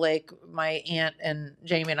down at the lake, my aunt and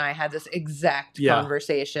Jamie and I had this exact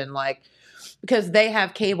conversation, because they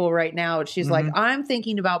have cable right now. And she's like, I'm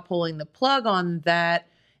thinking about pulling the plug on that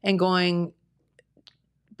and going,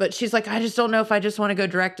 but she's like, I just don't know if I just want to go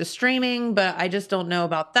direct to streaming, but I just don't know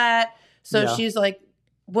about that. So she's like,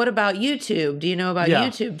 what about YouTube? Do you know about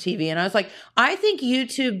YouTube TV? And I was like, I think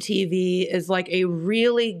YouTube TV is like a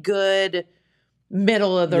really good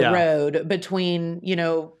middle of the road between,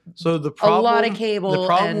 so the problem, a lot of cable. The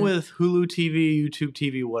problem with Hulu TV, YouTube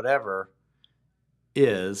TV, whatever,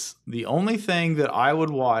 is the only thing that I would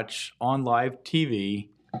watch on live TV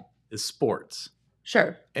is sports.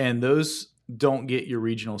 Sure. And those don't get your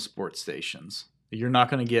regional sports stations. You're not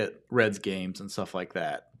going to get Reds games and stuff like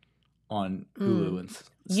that on Hulu and stuff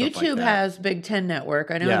YouTube like that. has Big Ten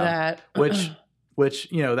Network. I know that. Which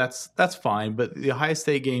that's fine, but the Ohio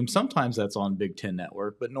State game, sometimes that's on Big Ten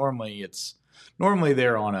Network, but normally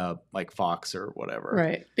they're on a like Fox or whatever.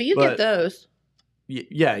 Right. But you get those.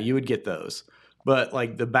 Yeah, you would get those. But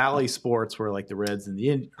like the Bally Sports were like the Reds and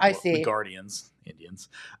the Guardians, Indians.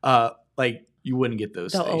 Like you wouldn't get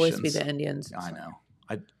those They'll stations. always be the Indians. I know.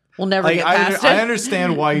 We'll never get past it. I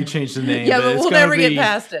understand why you changed the name. But we'll never get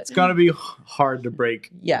past it. It's going to be hard to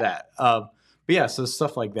break that. But yeah, so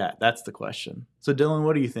stuff like that. That's the question. So Dylan,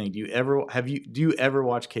 what do you think? Do you ever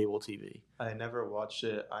watch cable TV? I never watched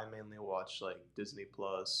it. I mainly watch like Disney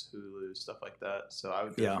Plus, Hulu, stuff like that. So I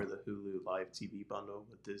would go for the Hulu live TV bundle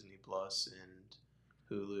with Disney Plus and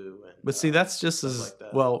Hulu. And but see, that's just as like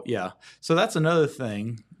that. Well, yeah. So that's another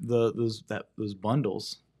thing. Those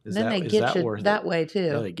bundles. Then they get you that way too.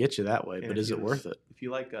 Yeah, they get you that way, but is it worth it? If you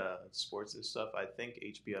like sports and stuff, I think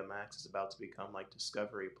HBO Max is about to become like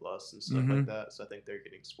Discovery Plus and stuff like that. So I think they're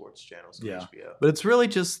getting sports channels on HBO. But it's really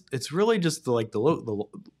just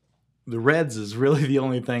the Reds is really the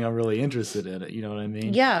only thing I'm really interested in it. You know what I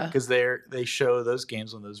mean? Yeah. Because they show those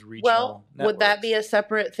games on those regional networks. Would that be a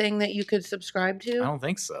separate thing that you could subscribe to? I don't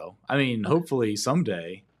think so. I mean, hopefully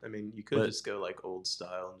someday. I mean, you could just go like old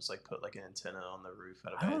style and just like put like an antenna on the roof.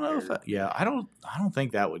 I don't know if I don't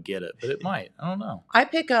think that would get it, but it might. I don't know. I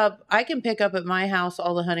can pick up at my house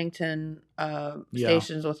all the Huntington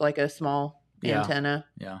stations with like a small antenna.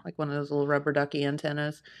 Yeah. Like one of those little rubber ducky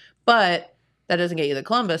antennas. But that doesn't get you the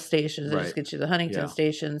Columbus stations. It just gets you the Huntington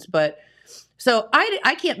stations. But so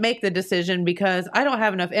I can't make the decision because I don't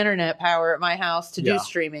have enough internet power at my house to do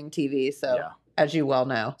streaming TV. So as you well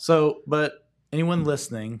know. So, but anyone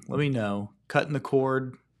listening, let me know. Cutting the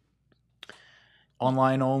cord,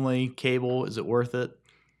 online only, cable, is it worth it?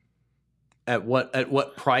 At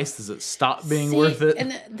what price does it stop being worth it?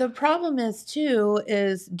 And the problem is too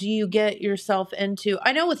is do you get yourself into?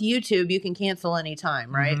 I know with YouTube you can cancel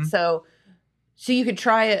anytime, right? So you could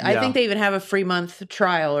try it. I think they even have a free month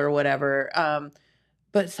trial or whatever.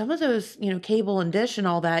 But some of those, cable and dish and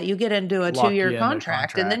all that, you get into a 2-year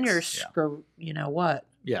contract, and then you're screwed. You know what?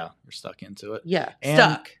 Yeah, you're stuck into it. Yeah,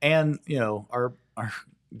 stuck. And our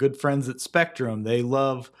good friends at Spectrum, they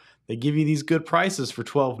give you these good prices for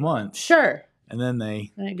 12 months. Sure. And then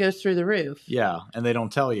it goes through the roof. Yeah, and they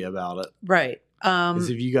don't tell you about it. Right. Because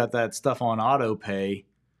if you got that stuff on auto pay,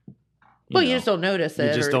 you just don't notice it.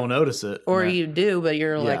 You just don't notice it. Or you do, but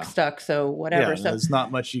you're like stuck. So whatever. Yeah, there's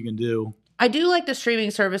not much you can do. I do like the streaming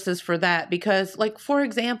services for that because, like, for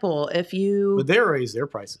example, But they raised their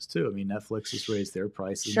prices too. I mean, Netflix has raised their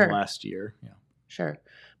prices in the last year. Yeah. Sure.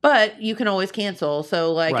 But you can always cancel.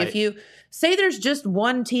 So, like, if you say there's just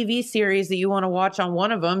one TV series that you want to watch on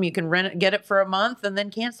one of them, you can get it for a month and then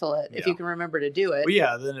cancel it if you can remember to do it.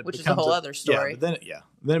 Well, then it which is a whole other story. But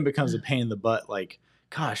then it becomes a pain in the butt. Like,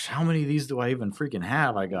 gosh, how many of these do I even freaking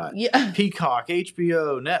have? I got Peacock,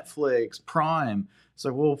 HBO, Netflix, Prime. It's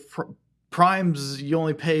like, well, Prime's you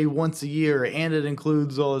only pay once a year, and it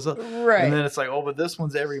includes all this other. Right. And then it's like, but this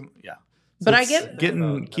one's every. So but I get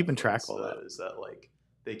keeping track of all that. Is that like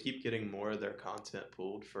they keep getting more of their content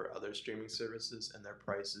pulled for other streaming services, and their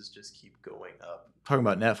prices just keep going up. Talking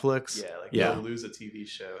about Netflix? They'll lose a TV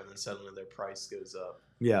show, and then suddenly their price goes up.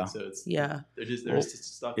 Yeah. So it's Yeah. they're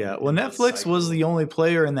just stuck. Yeah. in Well, this Netflix cycle. was the only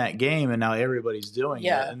player in that game, and now everybody's doing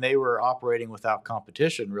Yeah. it. And they were operating without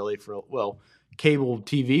competition, really. Cable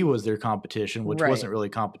TV was their competition, which Right. wasn't really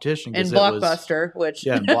competition. And 'cause it was- Blockbuster, which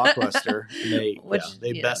and Blockbuster. And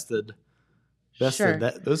they yeah. bested Sure.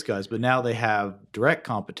 those guys. But now they have direct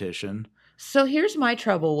competition. So here's my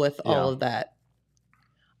trouble with Yeah. all of that.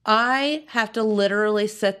 I have to literally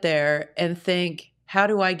sit there and think, how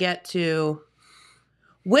do I get to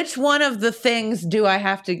which one of the things do I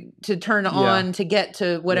have to turn on to get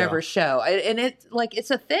to whatever Yeah. show? And it's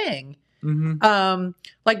a thing. Mm-hmm.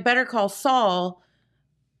 Like Better Call Saul,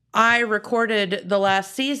 I recorded the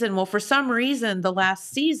last season. Well, for some reason, the last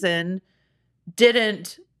season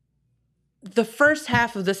the first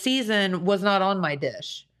half of the season was not on my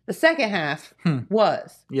dish. The second half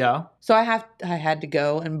was. Yeah. So I had to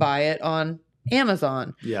go and buy it on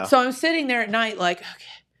Amazon. Yeah. So I'm sitting there at night like,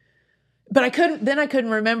 okay. But I couldn't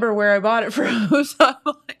remember where I bought it from. So I'm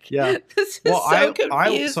like, Yeah. this is so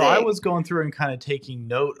confusing. So I was going through and kind of taking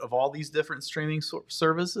note of all these different streaming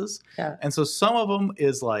services. Yeah. And so some of them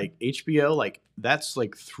is like HBO, like that's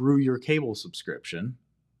like through your cable subscription.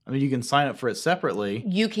 I mean, you can sign up for it separately.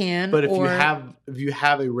 You can. But if you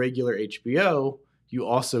have a regular HBO, you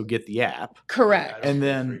also get the app. Correct. I don't And pay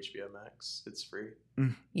then- for HBO Max, it's free.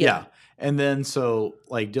 Yeah. And then so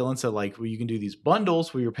like Dylan said, like you can do these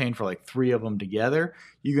bundles where you're paying for like 3 of them together.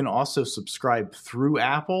 You can also subscribe through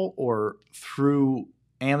Apple or through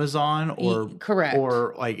Amazon correct.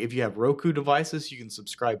 or like if you have Roku devices, you can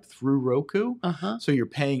subscribe through Roku. Uh-huh. So you're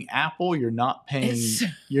paying Apple, you're not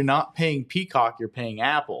paying Peacock, you're paying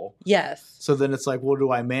Apple. Yes. So then it's like, well,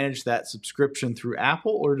 do I manage that subscription through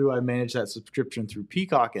Apple or do I manage that subscription through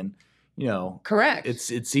Peacock? And Correct.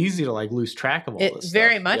 it's easy to like lose track of all this stuff.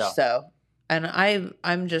 Very much Yeah. so. And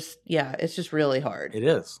I'm just it's just really hard. It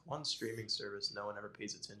is. One streaming service no one ever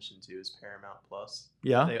pays attention to is Paramount Plus.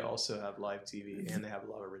 Yeah. They also have live TV and they have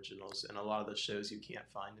a lot of originals, and a lot of the shows you can't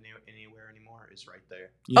find anywhere anymore is right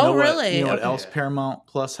there. You know what- really? You know what Okay. else Paramount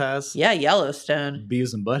Plus has? Yeah, Yellowstone.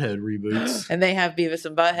 Beavis and Butthead reboots. And they have Beavis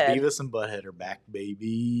and Butthead. Beavis and Butthead are back,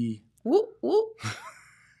 baby. Whoop, whoop.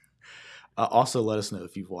 Also, let us know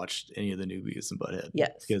if you've watched any of the new Beavis and Butthead.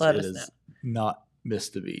 Yes, because let it us is know. not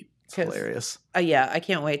missed a beat. It's 'Cause- hilarious. Yeah, I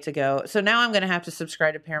can't wait to go. So now I'm going to have to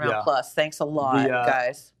subscribe to Paramount Yeah. Plus. Thanks a lot,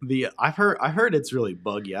 guys. I heard it's really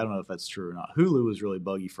buggy. I don't know if that's true or not. Hulu was really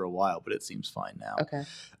buggy for a while, but it seems fine now. Okay.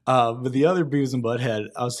 But the other Beavis and Butthead,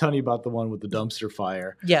 I was telling you about the one with the dumpster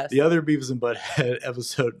fire. Yes. The other Beavis and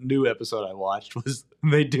Butthead new episode I watched was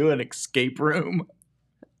they do an escape room.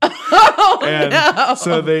 Oh, And no.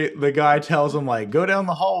 so the guy tells them like, go down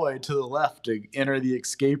the hallway to the left to enter the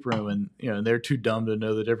escape room, and they're too dumb to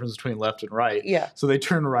know the difference between left and right. Yeah. So they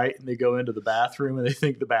turn right and they go into the bathroom and they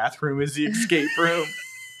think the bathroom is the escape room.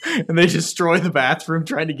 And they destroy the bathroom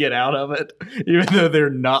trying to get out of it, even though they're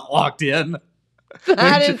not locked in.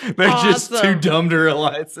 That is They're just too awesome. dumb to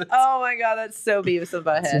realize it. Oh my God, that's so Beavis and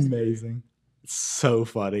It's Butthead. amazing. It's so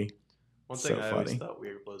funny. One thing So I always funny. thought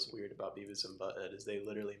was weird about Beavis and Butthead is they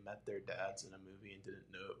literally met their dads in a movie and didn't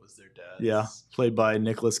know it was their dads. Yeah. Played by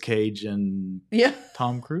Nicolas Cage and Yeah.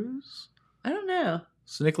 Tom Cruise? I don't know.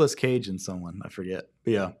 It's Nicolas Cage and someone. I forget.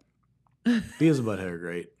 But yeah. Beavis and Butthead are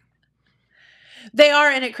great. They are,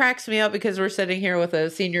 and it cracks me up because we're sitting here with a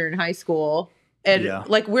senior in high school, and Yeah.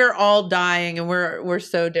 like we're all dying, and we're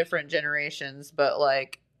so different generations, but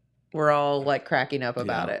like we're all like cracking up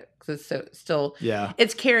about Yeah. it because it's still Yeah.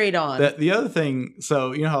 it's carried on. The other thing,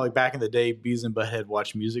 so you know how like back in the day, Beavis and Butthead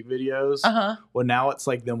watched music videos? Uh-huh. Well, now it's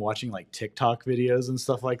like them watching like TikTok videos and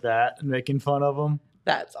stuff like that and making fun of them.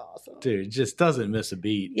 That's awesome. Dude, it just doesn't miss a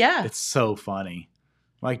beat. Yeah. It's so funny.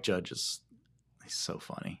 Mike Judge he's so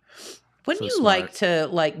funny. Wouldn't so you like smart.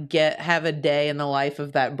 to like have a day in the life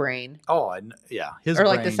of that brain, Oh, yeah. His or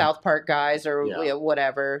like the brain- South Park guys, or Yeah.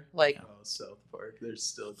 whatever? Like Oh, South Park, they're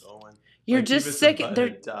still going. you're Like, just Beavis sick. and They're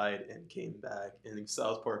Butthead died and came back, and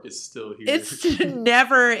South Park is still here. it's it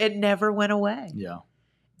never went away. Yeah.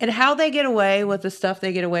 And how they get away with the stuff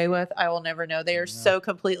they get away with, I will never know. They are so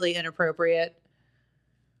completely inappropriate.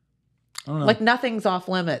 I don't know. Like nothing's off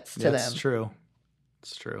limits to That's them. true.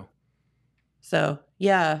 It's true. So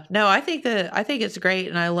yeah, no, I think it's great,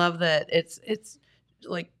 and I love that it's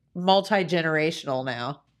like multi-generational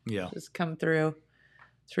now. Yeah. Just come through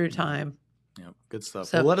time. Yeah. Good stuff.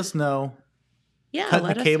 So- Well, let us know, Yeah, cutting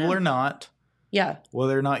let the us cable know. or not, Yeah,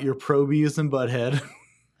 whether or not you're pro Beavis and Butthead,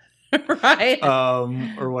 right.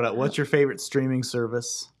 or what's your favorite streaming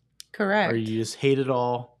service? Correct. or you just hate it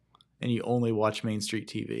all and you only watch Main Street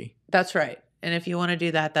TV. That's right. And if you want to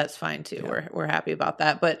do that, that's fine too. Yeah. We're happy about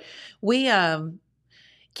that. But we, yeah,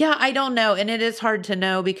 I don't know. And it is hard to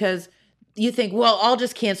know because you think, well, I'll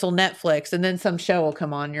just cancel Netflix and then some show will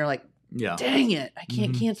come on. And you're like, Yeah. dang it, I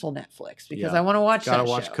can't Mhm. cancel Netflix because Yeah. I want to watch Gotta that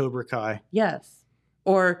watch show. Cobra Kai. Yes.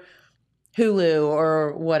 Or Hulu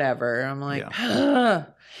or whatever. I'm like,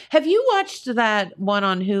 have you watched that one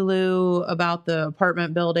on Hulu about the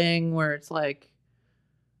apartment building where it's like,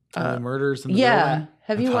 All the murders in the yeah. building?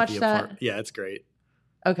 Have you About watched the that? Yeah, it's great.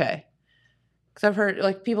 Okay. Because I've heard,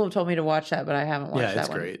 like, people have told me to watch that, but I haven't watched Yeah, that it's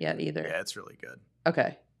one great. yet either. Yeah, it's really good.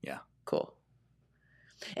 Okay. Yeah. Cool.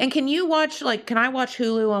 And can you watch, like, can I watch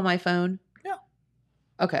Hulu on my phone? Yeah.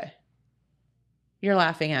 Okay. You're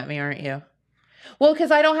laughing at me, aren't you? Well,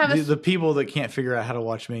 because I don't have The people that can't figure out how to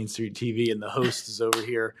watch Main Street TV and the host is over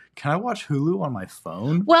here. Can I watch Hulu on my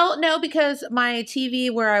phone? Well, no, because my TV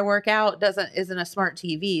where I work out isn't a smart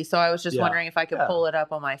TV. So I was just Yeah. wondering if I could Yeah. pull it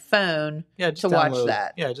up on my phone Yeah, just to watch download-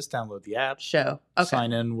 that. Yeah, just download the app. show. Okay.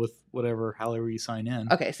 Sign in with however you sign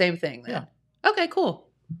in. Okay, same thing then. Okay, cool.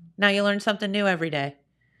 Now you learn something new every day.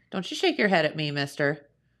 Don't you shake your head at me, mister.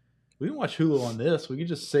 We can watch Hulu on this. We could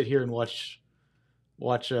just sit here and watch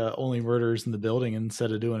Only Murders in the Building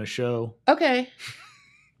instead of doing a show. Okay.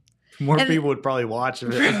 More And- people would probably watch if,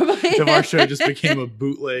 Probably. if our show just became a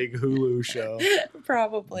bootleg Hulu show.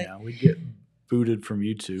 Probably. Yeah, we'd get booted from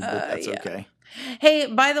YouTube, but that's yeah. okay. Hey,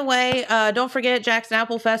 by the way, don't forget Jackson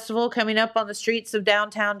Apple Festival coming up on the streets of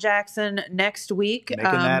downtown Jackson next week. Making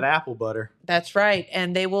that apple butter. That's right.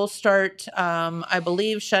 And they will start, I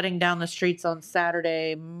believe, shutting down the streets on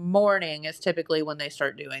Saturday morning is typically when they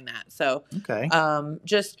start doing that. So Okay.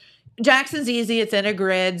 just Jackson's easy. It's in a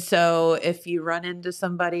grid. So if you run into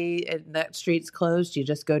somebody and that street's closed, you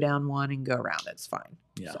just go down one and go around. It's fine.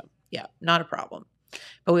 Yeah. So, yeah, not a problem.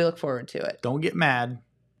 But we look forward to it. Don't get mad.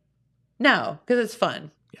 No, because it's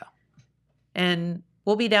fun. Yeah. And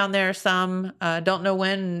we'll be down there some. Don't know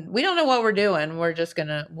when. We don't know what we're doing. We're just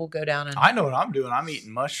we'll go down and. I know what I'm doing. I'm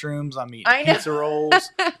eating mushrooms. I'm eating I know. pizza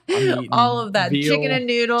rolls. I'm eating all of that. veal, Chicken and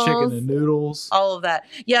noodles. Chicken and noodles. All of that.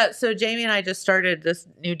 Yeah. So Jamie and I just started this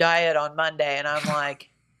new diet on Monday, and I'm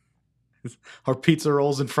like, Are pizza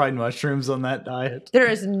rolls and fried mushrooms on that diet? there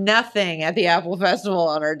is nothing at the Apple Festival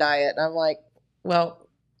on our diet. And I'm like, well,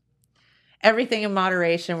 everything in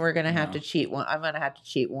moderation. We're going to have to cheat one. I'm going to have to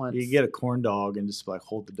cheat once. You get a corn dog and just like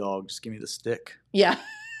hold the dog. Just give me the stick. Yeah.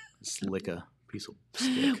 Just lick a piece of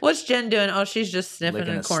stick. What's Jen doing? Oh, she's just sniffing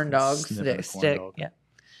Licking a a corn dog sniffing a stick. corn dog. Yeah.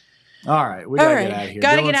 All right, we All gotta right, get out of here.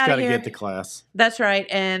 gotta get Dylan's outta gotta here. get to class. That's right.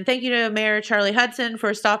 And thank you to Mayor Charlie Hudson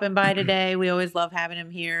for stopping by today. We always love having him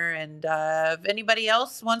here. And if anybody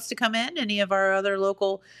else wants to come in, any of our other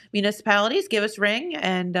local municipalities, give us a ring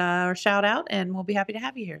and or shout out, and we'll be happy to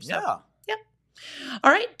have you here. So, Yeah.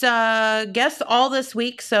 all right. Guests all this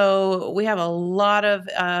week. So we have a lot of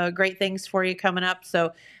great things for you coming up.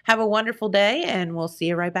 So have a wonderful day, and we'll see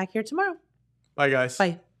you right back here tomorrow. Bye, guys.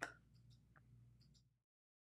 Bye.